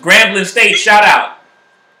Williams. Grambling State, shout out.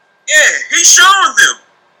 Yeah, he's showing them.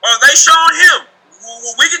 Or they showing him.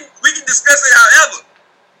 We can discuss it however.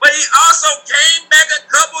 But he also came back a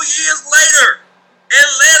couple years later and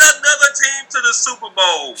led another team to the Super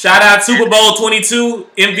Bowl. Shout out Super Bowl 22,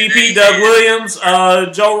 MVP Doug Williams,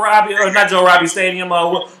 not Joe Robbie Stadium,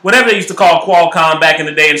 whatever they used to call Qualcomm back in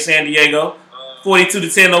the day in San Diego.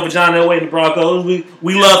 42-10 over John Elway and the Broncos.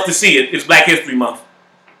 We love to see it. It's Black History Month.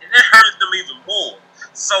 And that hurts them even more.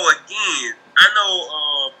 So again, I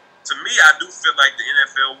know to me, I do feel like the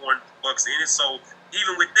NFL wanted the Bucs in it. So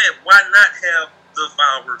even with that, why not have the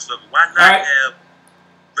fireworks of it? Why not have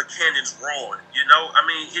the cannons roaring? I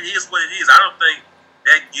mean, it is what it is. I don't think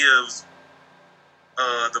that gives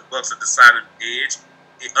the Bucs a decided edge,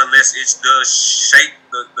 unless it does shake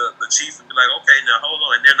the Chiefs and be like, okay, now hold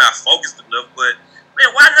on, and they're not focused enough. But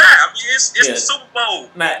man, why not? I mean, it's the Super Bowl.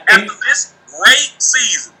 After this great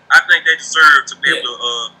season, I think they deserve to be able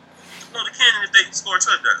to blow the cannon if they score a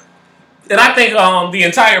touchdown. And I think the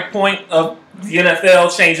entire point of the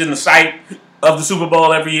NFL changing the site of the Super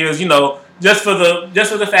Bowl every year is, just for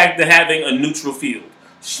the fact that having a neutral field.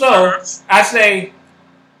 So I say,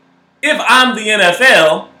 if I'm the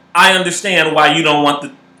NFL, I understand why you don't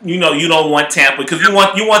want you don't want Tampa, because you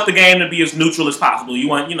want the game to be as neutral as possible. You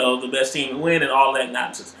want the best team to win and all that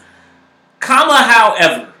nonsense.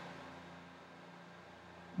 However,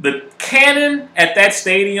 the cannon at that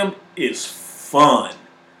stadium is fun.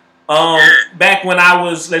 Back when I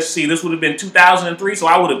was, this would have been 2003, so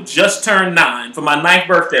I would have just turned 9 for my 9th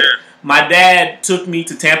birthday. My dad took me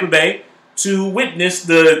to Tampa Bay to witness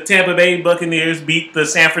the Tampa Bay Buccaneers beat the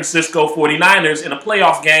San Francisco 49ers in a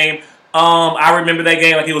playoff game. I remember that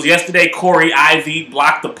game like it was yesterday. Corey Ivy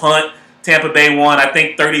blocked the punt. Tampa Bay won, I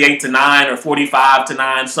think 38-9 or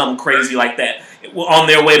 45-9, something crazy like that, on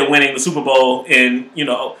their way to winning the Super Bowl. And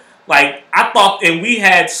like I thought, and we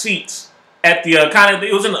had seats at the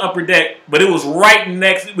it was in the upper deck, but it was right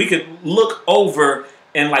next. We could look over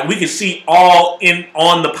and like we could see all in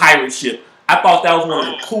on the pirate ship. I thought that was one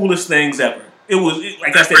of the coolest things ever. It was,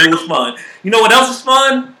 like I said, it was fun. You know what else is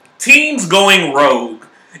fun? Teams going rogue.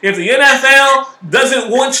 If the NFL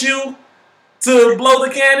doesn't want you to blow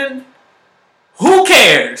the cannon, who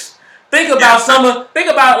cares? Think about I'm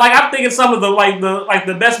thinking some of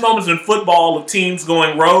the best moments in football of teams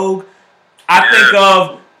going rogue. I think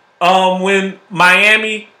of when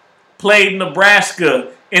Miami played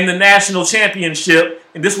Nebraska in the national championship,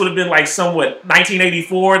 and this would have been like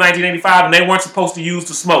 1984, 1985, and they weren't supposed to use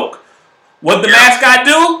the smoke. What the mascot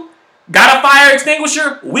do? Got a fire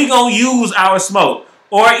extinguisher? We gonna use our smoke.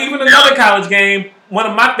 Or even another college game, one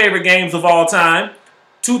of my favorite games of all time,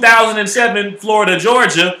 2007 Florida,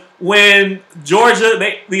 Georgia, when Georgia,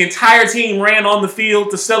 the entire team ran on the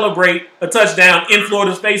field to celebrate a touchdown in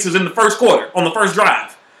Florida's faces in the first quarter, on the first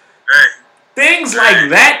drive. Things like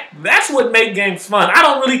that, that's what make games fun. I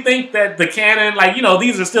don't really think that the cannon,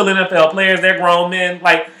 these are still NFL players, they're grown men.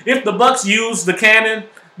 Like, if the Bucs use the cannon,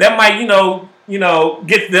 that might,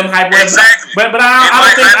 get them hyped. Exactly. But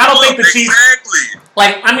I don't think the Chiefs. Exactly.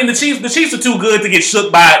 The Chiefs are too good to get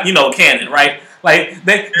shook by, cannon, right? Like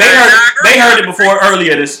they heard it before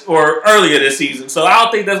earlier this season, so I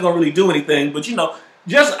don't think that's gonna really do anything. But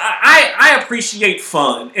I appreciate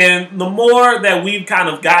fun, and the more that we've kind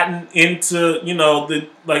of gotten into the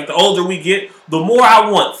older we get, the more I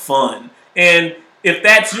want fun. And if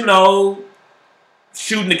that's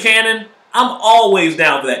shooting the cannon, I'm always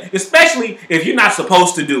down for that, especially if you're not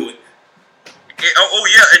supposed to do it.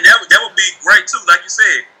 And that would be great too, like you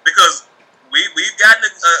said, because we've gotten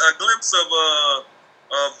a glimpse of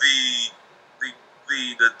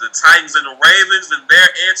the Titans and the Ravens and their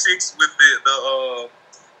antics with the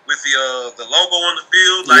logo on the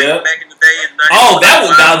field, back in the day in 19. Oh,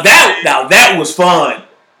 that was fun.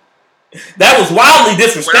 That was wildly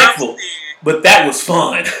disrespectful, but that was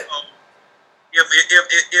fun. If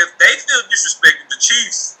they feel disrespected the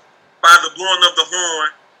Chiefs by the blowing of the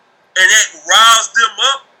horn, and it riles them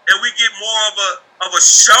up, and we get more of a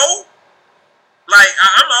show. Like,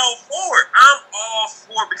 I'm all for it.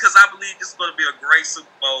 Because I believe this is going to be a great Super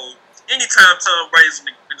Bowl. Anytime Tom Brady's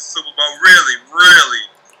in the Super Bowl, really, really,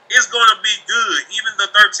 it's going to be good. Even the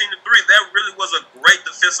 13-3, that really was a great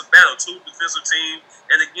defensive battle. Two defensive teams,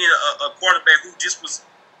 and again, a quarterback who just was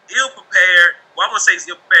ill-prepared. Well, I wouldn't say he's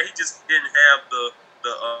ill-prepared. He just didn't have the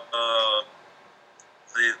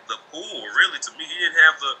pull, really, to me. He didn't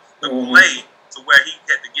have the play to where he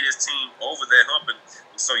had to get his team over that hump, and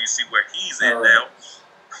so you see where he's at now.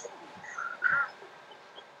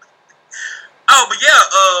 Oh, but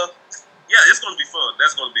it's going to be fun.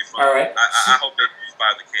 That's going to be fun. All right. I hope that you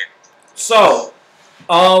buy the candy. So,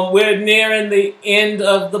 we're nearing the end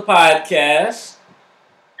of the podcast.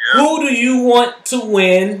 Yeah. Who do you want to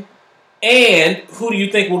win, and who do you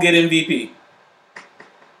think will get MVP?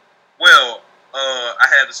 Well, I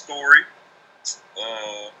had a story.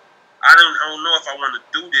 I don't know if I want to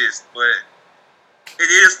do this, but it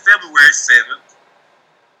is February 7th.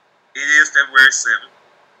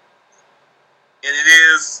 And it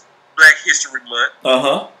is Black History Month.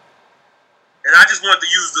 Uh-huh. And I just wanted to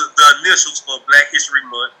use the initials for Black History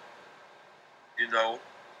Month.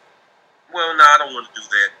 Well, no, I don't want to do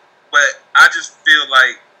that. But I just feel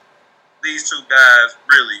like these two guys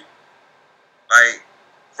really, like,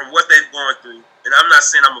 from what they've gone through, and I'm not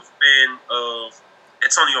saying I'm a fan of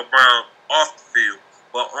Antonio Brown off the field,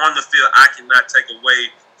 but on the field, I cannot take away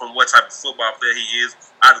from what type of football player he is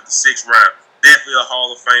out of the 6th round. Definitely a Hall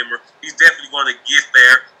of Famer. He's definitely going to get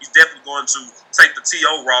there. He's definitely going to take the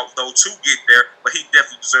T.O. route, though, to get there, but he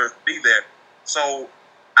definitely deserves to be there. So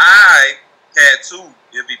I had 2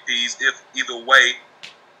 MVPs, if either way.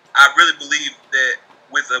 I really believe that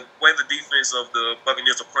with the way the defense of the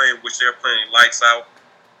Buccaneers are playing, which they're playing lights out,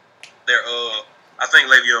 I think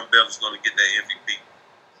Le'Veon Bell is going to get that MVP.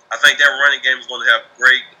 I think that running game is going to have a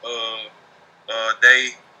great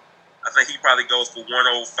day. I think he probably goes for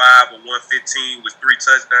 105 or 115 with 3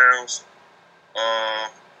 touchdowns.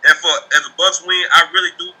 And if the Bucs win, I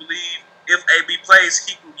really do believe if AB plays,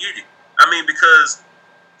 he can get it. I mean, because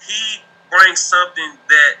he brings something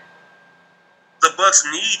that the Bucs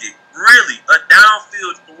needed. Really, a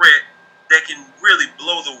downfield threat that can really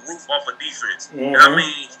blow the roof off a defense. Mm-hmm. And I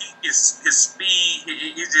mean, his speed,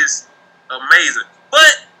 he's just amazing.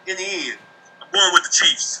 But in the end, I'm going with the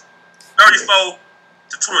Chiefs,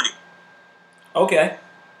 34-20. Okay.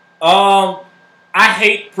 I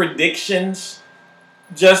hate predictions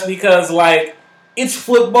just because, like, it's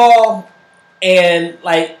football and,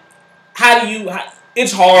 like,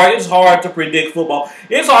 it's hard. It's hard to predict football.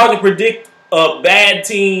 It's hard to predict a bad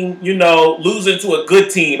team, losing to a good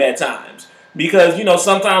team at times. Because,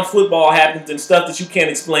 sometimes football happens and stuff that you can't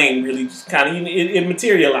explain really just kind of, it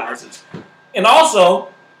materializes. And also,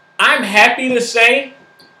 I'm happy to say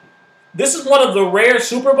this is one of the rare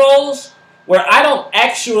Super Bowls where I don't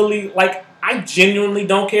actually, I genuinely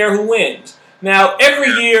don't care who wins. Now, every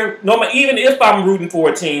year, even if I'm rooting for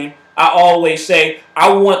a team, I always say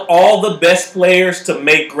I want all the best players to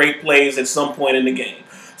make great plays at some point in the game.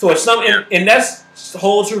 So it's and that's the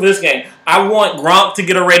whole truth of this game. I want Gronk to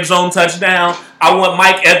get a red zone touchdown. I want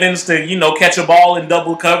Mike Evans to, catch a ball in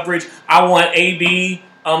double coverage. I want AB,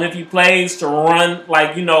 if he plays, to run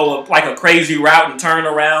like a crazy route and turn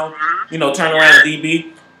around a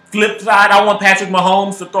DB. Flip side, I want Patrick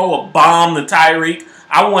Mahomes to throw a bomb to Tyreek.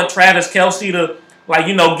 I want Travis Kelce to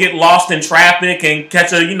get lost in traffic and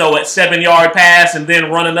catch a 7-yard pass and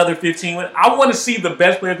then run another 15. I want to see the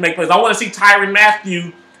best players make plays. I want to see Tyrann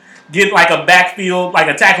Mathieu get a backfield,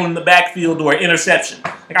 a tackle in the backfield or an interception.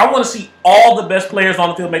 I want to see all the best players on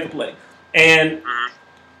the field make a play. And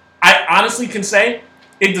I honestly can say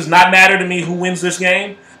it does not matter to me who wins this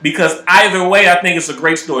game because either way, I think it's a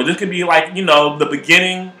great story. This could be the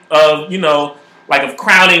beginning of, of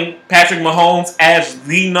crowning Patrick Mahomes as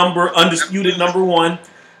the undisputed number one.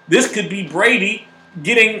 This could be Brady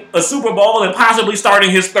getting a Super Bowl and possibly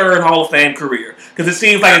starting his third Hall of Fame career. Because it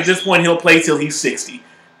seems like at this point he'll play till he's 60.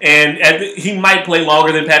 And he might play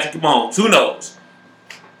longer than Patrick Mahomes. Who knows?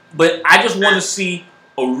 But I just want to see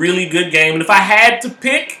a really good game. And if I had to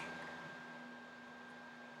pick,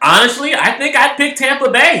 honestly, I think I'd pick Tampa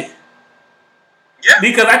Bay. Yeah.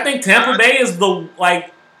 Because I think Tampa Bay is the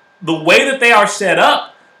way that they are set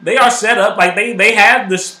up they have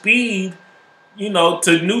the speed,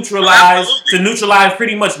 to neutralize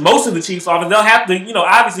pretty much most of the Chiefs offense. They'll have to,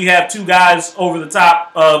 obviously have two guys over the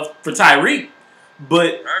top for Tyreek,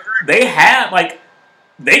 but they have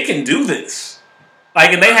they can do this.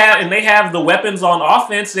 And they have the weapons on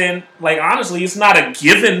offense, and honestly, it's not a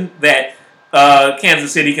given that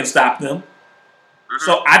Kansas City can stop them. Mm-hmm.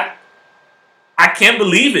 So I can't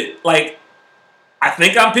believe it. I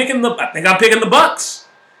think I'm picking the Bucks.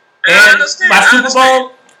 And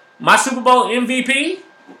my Super Bowl MVP,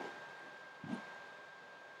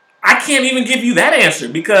 I can't even give you that answer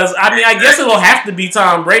because I guess it'll have to be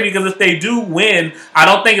Tom Brady because if they do win, I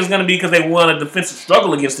don't think it's going to be because they won a defensive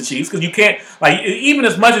struggle against the Chiefs because you can't even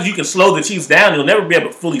as much as you can slow the Chiefs down, you'll never be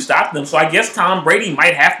able to fully stop them. So I guess Tom Brady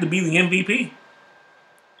might have to be the MVP. Yeah,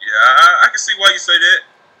 I can see why you say that.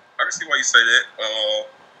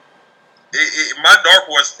 My dark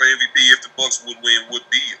horse for MVP if the Bucks would win would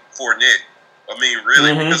be Fournette.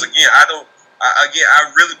 Really, because again, I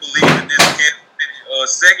really believe in this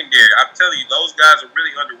secondary. I'm telling you, those guys are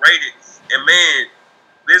really underrated. And man,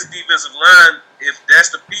 this defensive line, if that's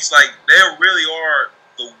the piece, they really are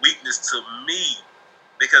the weakness to me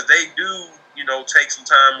because they do, take some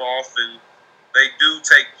time off and they do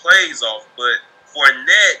take plays off. But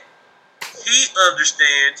Fournette, he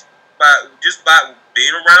understands by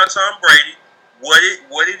being around Tom Brady what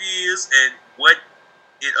it is and what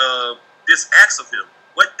it this asks of him,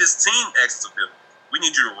 what this team asks of him. We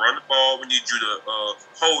need you to run the ball. We need you to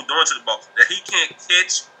hold on to the ball. That he can't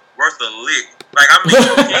catch worth a lick. He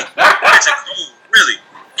can't catch a goal, really.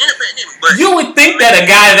 But you would think that a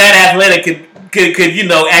guy that athletic could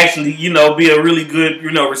actually be a really good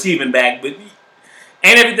receiving back, but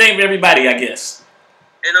ain't everything for everybody, I guess.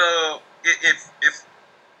 And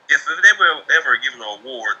if they were ever given an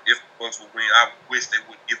award, if the Bucks would win, I wish they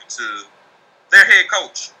would give it to their head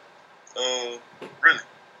coach. Really.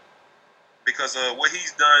 Because what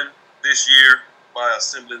he's done this year by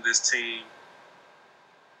assembling this team,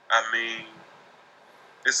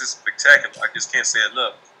 this is spectacular. I just can't say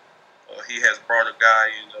enough. He has brought a guy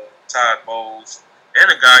in Todd Bowles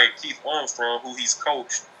and a guy in Keith Armstrong, who he's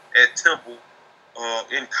coached at Temple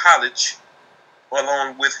in college,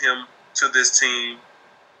 along with him to this team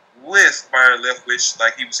with Byron Leftwich,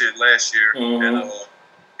 like he was here last year, and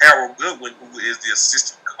Harold Goodwin, who is the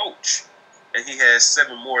assistant coach. And he has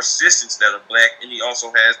 7 more assistants that are black, and he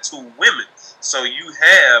also has 2 women. So you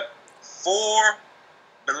have 4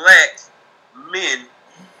 black men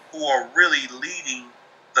who are really leading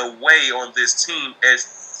the way on this team as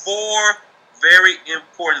 4 very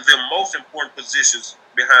important, the most important positions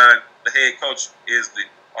behind the head coach is the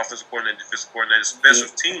offensive coordinator, defensive coordinator, special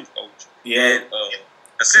teams coach, and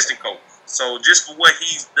assistant coach. So just for what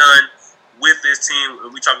he's done with this team,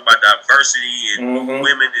 we talk about diversity and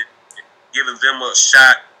women and giving them a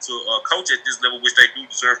shot to coach at this level, which they do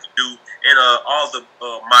deserve to do, and all the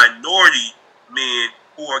minority men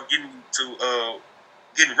who are getting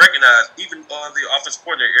recognized, even the offensive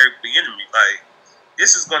coordinator Eric Bieniemy. Like,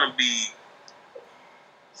 this is going to be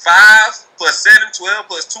 5 plus 7, 12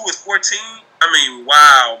 plus 2 is 14. I mean,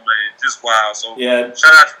 wow, man, just wow. So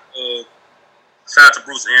shout out to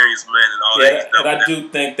Bruce Arians, man, and all that. And I do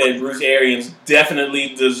think that Bruce Arians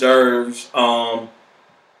definitely deserves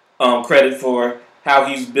credit for how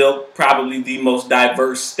he's built probably the most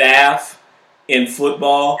diverse staff in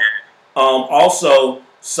football. Also,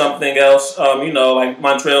 something else, like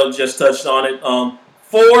Montreal just touched on it.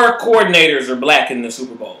 4 coordinators are black in the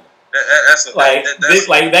Super Bowl. That's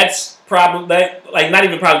probably not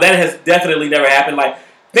even probably, that has definitely never happened. Like,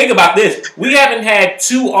 think about this: we haven't had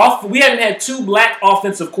two black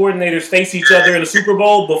offensive coordinators face each other in the Super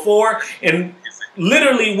Bowl before, and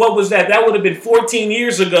literally, what was that? That would have been 14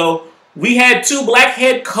 years ago. We had 2 black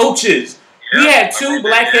head coaches. We had 2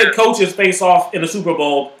 black head coaches face off in the Super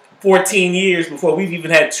Bowl 14 years before we've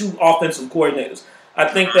even had 2 offensive coordinators. I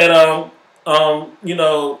think that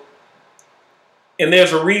and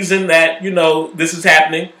there's a reason that this is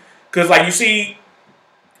happening, because like you see,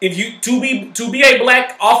 if you to be a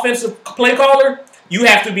black offensive play caller, you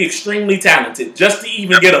have to be extremely talented just to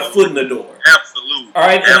even get a foot in the door. Absolutely. All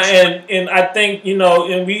right, and I think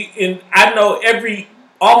I know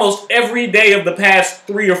almost every day of the past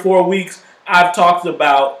 3 or 4 weeks, I've talked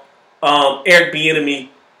about Eric Bieniemy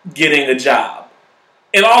getting a job,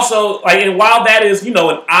 and also and while that is an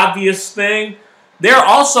obvious thing, there are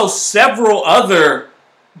also several other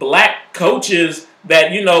black coaches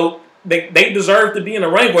that they deserve to be in the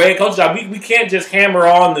running for a head coach job. We can't just hammer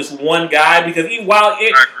on this one guy, because while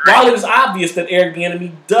it is obvious that Eric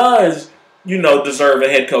Bieniemy does deserve a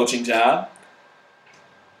head coaching job,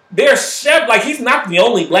 there's several. He's not the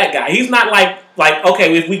only black guy. He's not like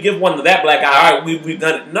okay, if we give one to that black guy, all right, we've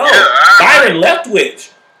done it. No, Byron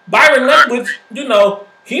Leftwich,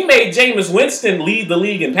 he made Jameis Winston lead the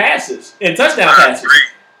league in passes, in touchdown passes.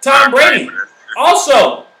 Tom Brady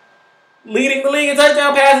also leading the league in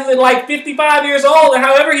touchdown passes at 55 years old, or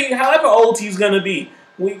however old he's going to be.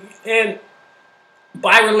 And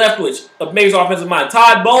Byron Leftwich, amazing offensive mind.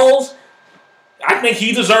 Todd Bowles, I think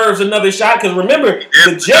he deserves another shot, because remember,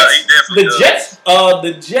 the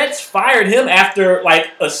Jets fired him after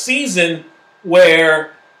a season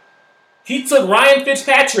where he took Ryan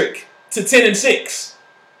Fitzpatrick to 10-6.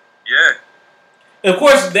 Yeah. Of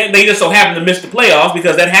course, they just so happen to miss the playoffs,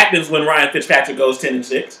 because that happens when Ryan Fitzpatrick goes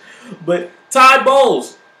 10-6. But Todd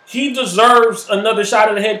Bowles, he deserves another shot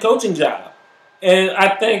at a head coaching job. And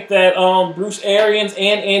I think that Bruce Arians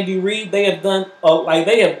and Andy Reid, they have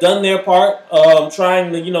done their part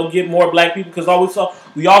trying to get more black people, because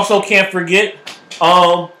we also can't forget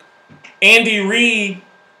Andy Reid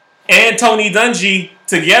and Tony Dungy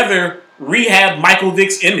together rehabbed Michael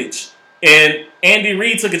Vick's image. And Andy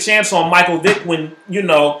Reid took a chance on Michael Vick when,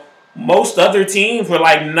 most other teams were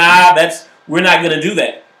like, nah, we're not going to do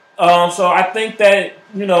that. So I think that,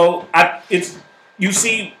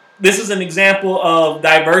 this is an example of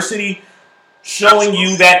diversity, showing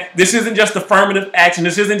you that this isn't just affirmative action.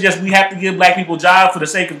 This isn't just we have to give black people jobs for the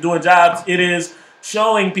sake of doing jobs. It is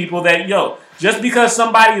showing people that, just because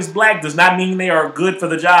somebody is black does not mean they are good for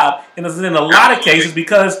the job. And in a lot of cases,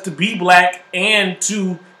 because to be black and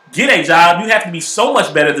to get a job, you have to be so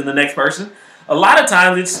much better than the next person. A lot of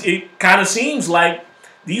times it kind of seems like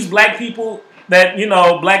these black people that,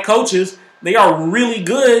 black coaches, they are really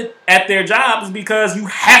good at their jobs because you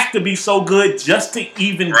have to be so good just to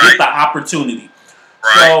even get the opportunity.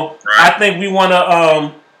 I think we want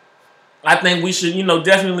to, I think we should,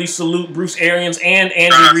 definitely salute Bruce Arians and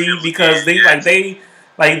Andy Reid, because they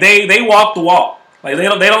walk the walk. They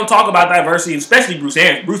don't talk about diversity, especially Bruce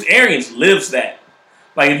Arians. Bruce Arians lives that.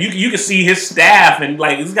 You can see his staff, and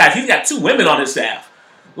he's got 2 women on his staff.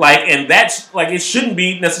 And that's it shouldn't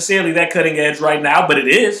be necessarily that cutting edge right now, but it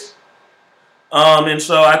is. And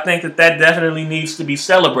so I think that definitely needs to be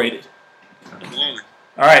celebrated. Absolutely.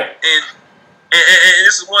 All right. And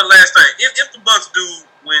this is one last thing. If the Bucks do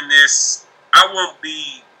win this, I won't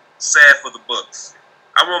be sad for the Bucks.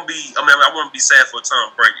 I won't be sad for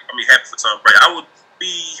Tom Brady. Happy for Tom Brady. I would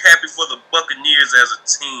be happy for the Buccaneers as a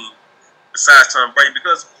team, besides Tom Brady,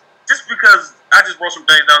 because I just wrote some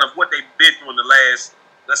things down of what they've been through in the last,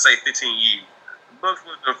 let's say, 15 years. The Bucks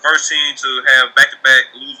were the first team to have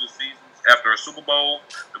back-to-back losing seasons after a Super Bowl.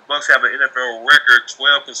 The Bucks have an NFL record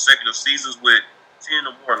 12 consecutive seasons with 10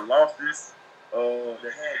 or more losses. They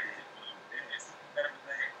had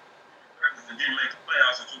and didn't make the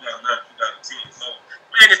playoffs in 2009, 2010. So,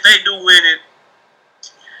 man, if they do win it,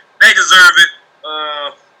 they deserve it.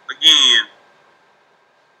 Again,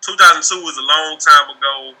 2002 was a long time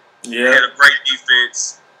ago. Yeah. They had a great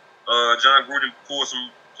defense. John Gruden pulled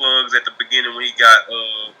some plugs at the beginning when he got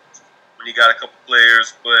a couple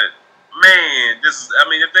players. But man,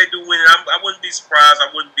 if they do win it, I wouldn't be surprised.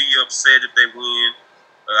 I wouldn't be upset if they win.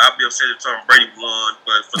 I'd be upset if Tom Brady won,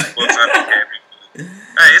 but for the Bucs, I'd be happy.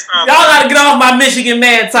 Hey, it's all y'all gotta get off my Michigan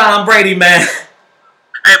man, Tom Brady, man.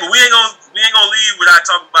 Hey, but we ain't gonna leave without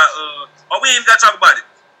talking about we ain't even gotta talk about it.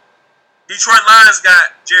 Detroit Lions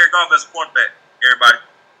got Jared Goff as a quarterback. Everybody.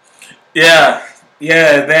 Yeah,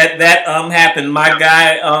 that happened. My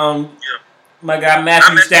guy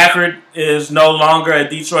Matthew Stafford is no longer a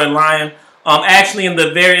Detroit Lion. Actually, in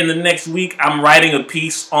the next week, I'm writing a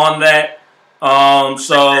piece on that. For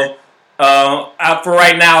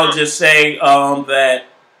right now, I'll just say that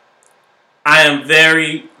I am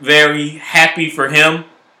very, very happy for him,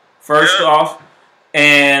 first off.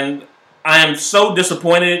 And I am so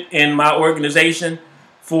disappointed in my organization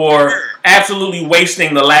for absolutely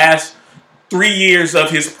wasting the last 3 years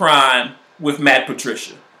of his prime with Matt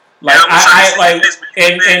Patricia.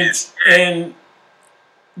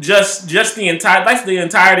 Just the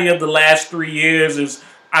entirety of the last 3 years is,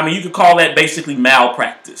 you could call that basically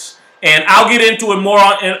malpractice. And I'll get into it more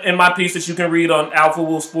in my piece that you can read on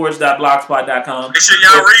alphawolfsports.blogspot.com. Make sure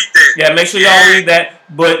y'all read that. Yeah, make sure y'all read that.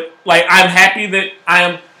 But I'm happy that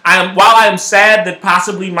while I am sad that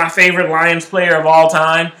possibly my favorite Lions player of all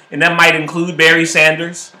time, and that might include Barry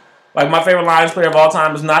Sanders, my favorite Lions player of all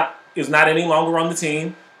time is not any longer on the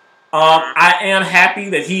team. I am happy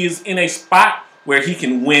that he is in a spot where he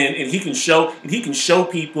can win and he can show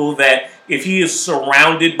people that if he is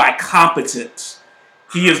surrounded by competence,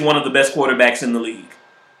 he is one of the best quarterbacks in the league.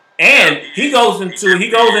 And he goes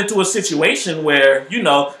into a situation where,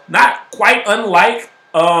 not quite unlike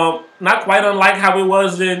how it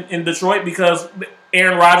was in Detroit, because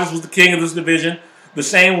Aaron Rodgers was the king of this division, the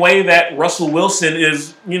same way that Russell Wilson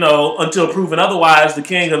is, until proven otherwise, the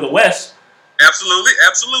king of the West. Absolutely.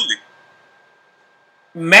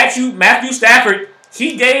 Matthew Stafford,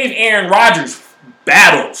 he gave Aaron Rodgers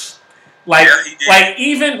battles.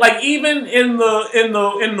 Even in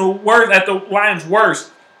the worst, at the Lions'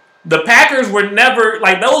 worst, the Packers were never,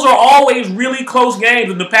 those are always really close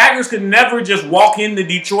games, and the Packers could never just walk into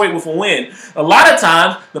Detroit with a win. A lot of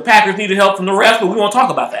times, the Packers needed help from the refs, but we won't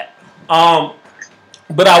talk about that.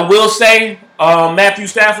 But I will say, Matthew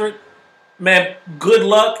Stafford, man, good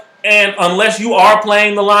luck. And unless you are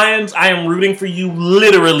playing the Lions, I am rooting for you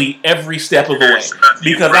literally every step of the way.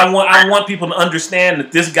 Because I want people to understand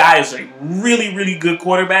that this guy is a really, really good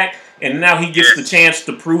quarterback, and now he gets the chance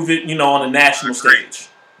to prove it, on a national stage.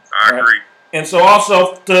 I agree. And so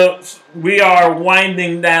also, we are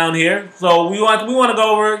winding down here. So we want to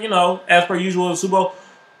go over, as per usual, the Super Bowl.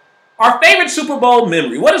 Our favorite Super Bowl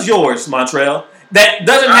memory. What is yours, Montrell? That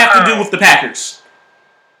doesn't have to do with the Packers.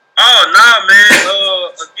 Oh, nah, man.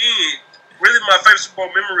 Again, really my favorite Super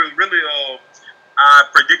Bowl memory was really I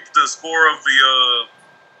predicted the score of the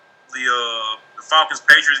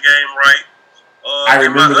Falcons-Patriots game, right? I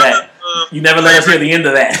remember that. You never let us hear the end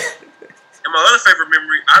of that. And my other favorite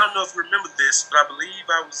memory, I don't know if you remember this, but I believe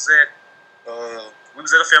I was we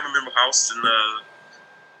was at a family member house, and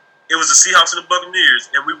it was the Seahawks and the Buccaneers,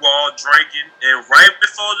 and we were all drinking, and right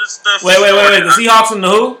before this stuff... Wait. The Seahawks and the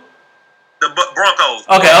who? The Broncos.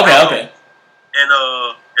 Okay. And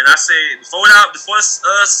I said before the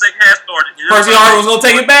second half started, Percy Harvin was gonna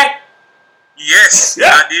take it back. Yes,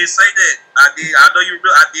 yeah. I did say that. I did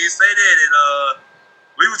say that, and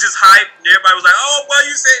we was just hyped, and everybody was like, "Oh, boy,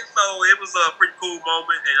 you said so." It was a pretty cool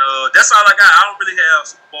moment, and that's all I got. I don't really have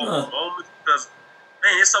Super Bowl moments because,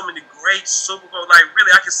 man, there's so many great Super Bowl.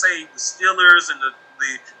 Really, I can say the Steelers and that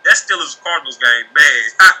Steelers-Cardinals game, man,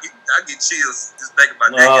 I get chills just thinking about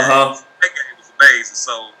that game. That game was amazing.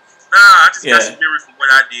 So, I just got some memory from what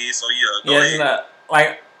I did. So, go ahead.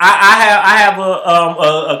 I have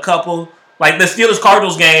a couple. The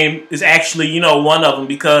Steelers-Cardinals game is actually, one of them,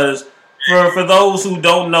 because for those who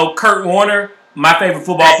don't know, Kurt Warner, my favorite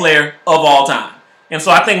football player of all time. And so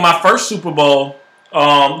I think my first Super Bowl,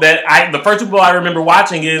 the first Super Bowl I remember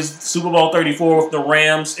watching is Super Bowl 34 with the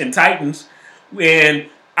Rams and Titans. And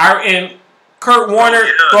Kurt Warner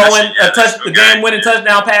throwing the game-winning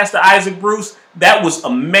touchdown pass to Isaac Bruce, that was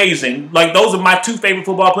amazing. Those are my two favorite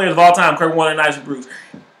football players of all time, Kurt Warner and Isaac Bruce.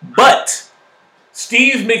 But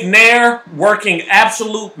Steve McNair working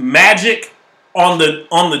absolute magic on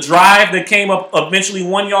the drive that came up eventually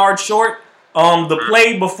 1 yard short, The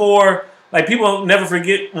play before, like people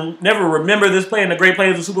never remember this play and the great play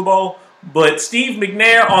of the Super Bowl. But Steve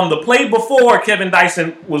McNair on the play before Kevin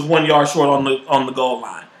Dyson was 1 yard short on the goal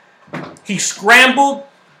line. He scrambled,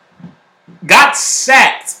 got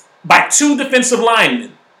sacked by 2 defensive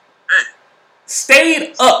linemen,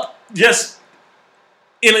 stayed up just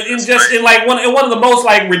in one of the most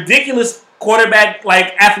like ridiculous quarterback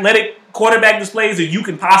like athletic quarterback displays that you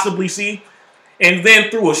can possibly see, and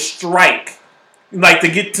then threw a strike like to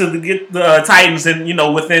get the Titans and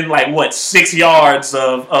within like 6 yards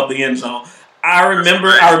of the end zone. I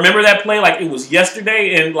remember that play like it was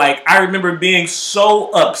yesterday, and like I remember being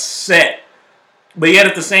so upset, but yet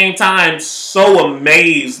at the same time so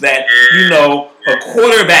amazed that a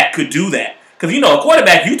quarterback could do that. Because a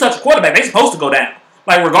quarterback, you touch a quarterback, they're supposed to go down.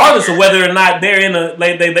 Like regardless of whether or not they're in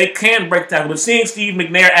they can break tackle. But seeing Steve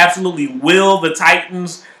McNair absolutely will the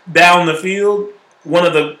Titans down the field, one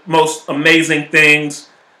of the most amazing things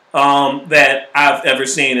that I've ever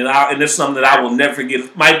seen, and it's something that I will never forget.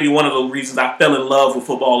 It might be one of the reasons I fell in love with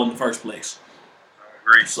football in the first place.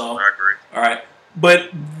 I agree. All right, but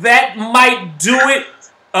that might do it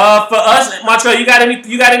for us. Montreal, you got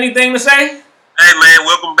anything to say? Hey man,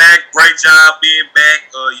 welcome back. Great job being back.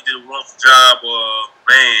 You did a wonderful job.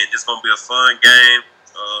 Man, it's gonna be a fun game.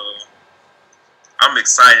 I'm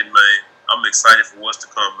excited, man. I'm excited for what's to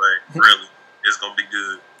come, man. Really, it's gonna be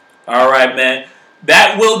good. All right, man.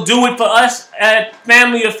 That will do it for us at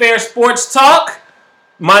Family Affairs Sports Talk.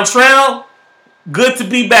 Montreal, good to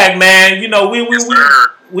be back, man. We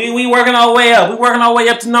working our way up. We working our way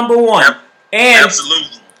up to number 1. Yep. And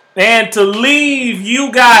absolutely. And to leave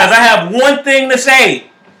you guys, I have one thing to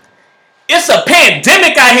say. It's a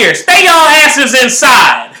pandemic out here. Stay your asses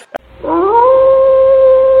inside.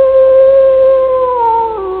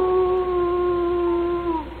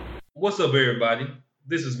 What's up, everybody?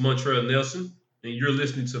 This is Montreal Nelson, and you're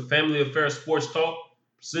listening to Family Affairs Sports Talk,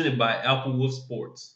 presented by Applewood Sports.